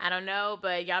 I don't know,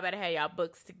 but y'all better have y'all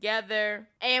books together.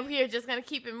 And we are just going to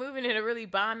keep it moving in a really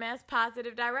bomb-ass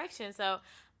positive direction. So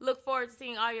look forward to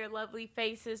seeing all your lovely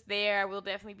faces there. We'll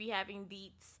definitely be having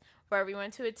deets for everyone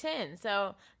to attend.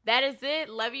 So that is it.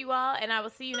 Love you all, and I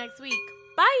will see you next week.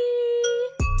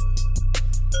 Bye!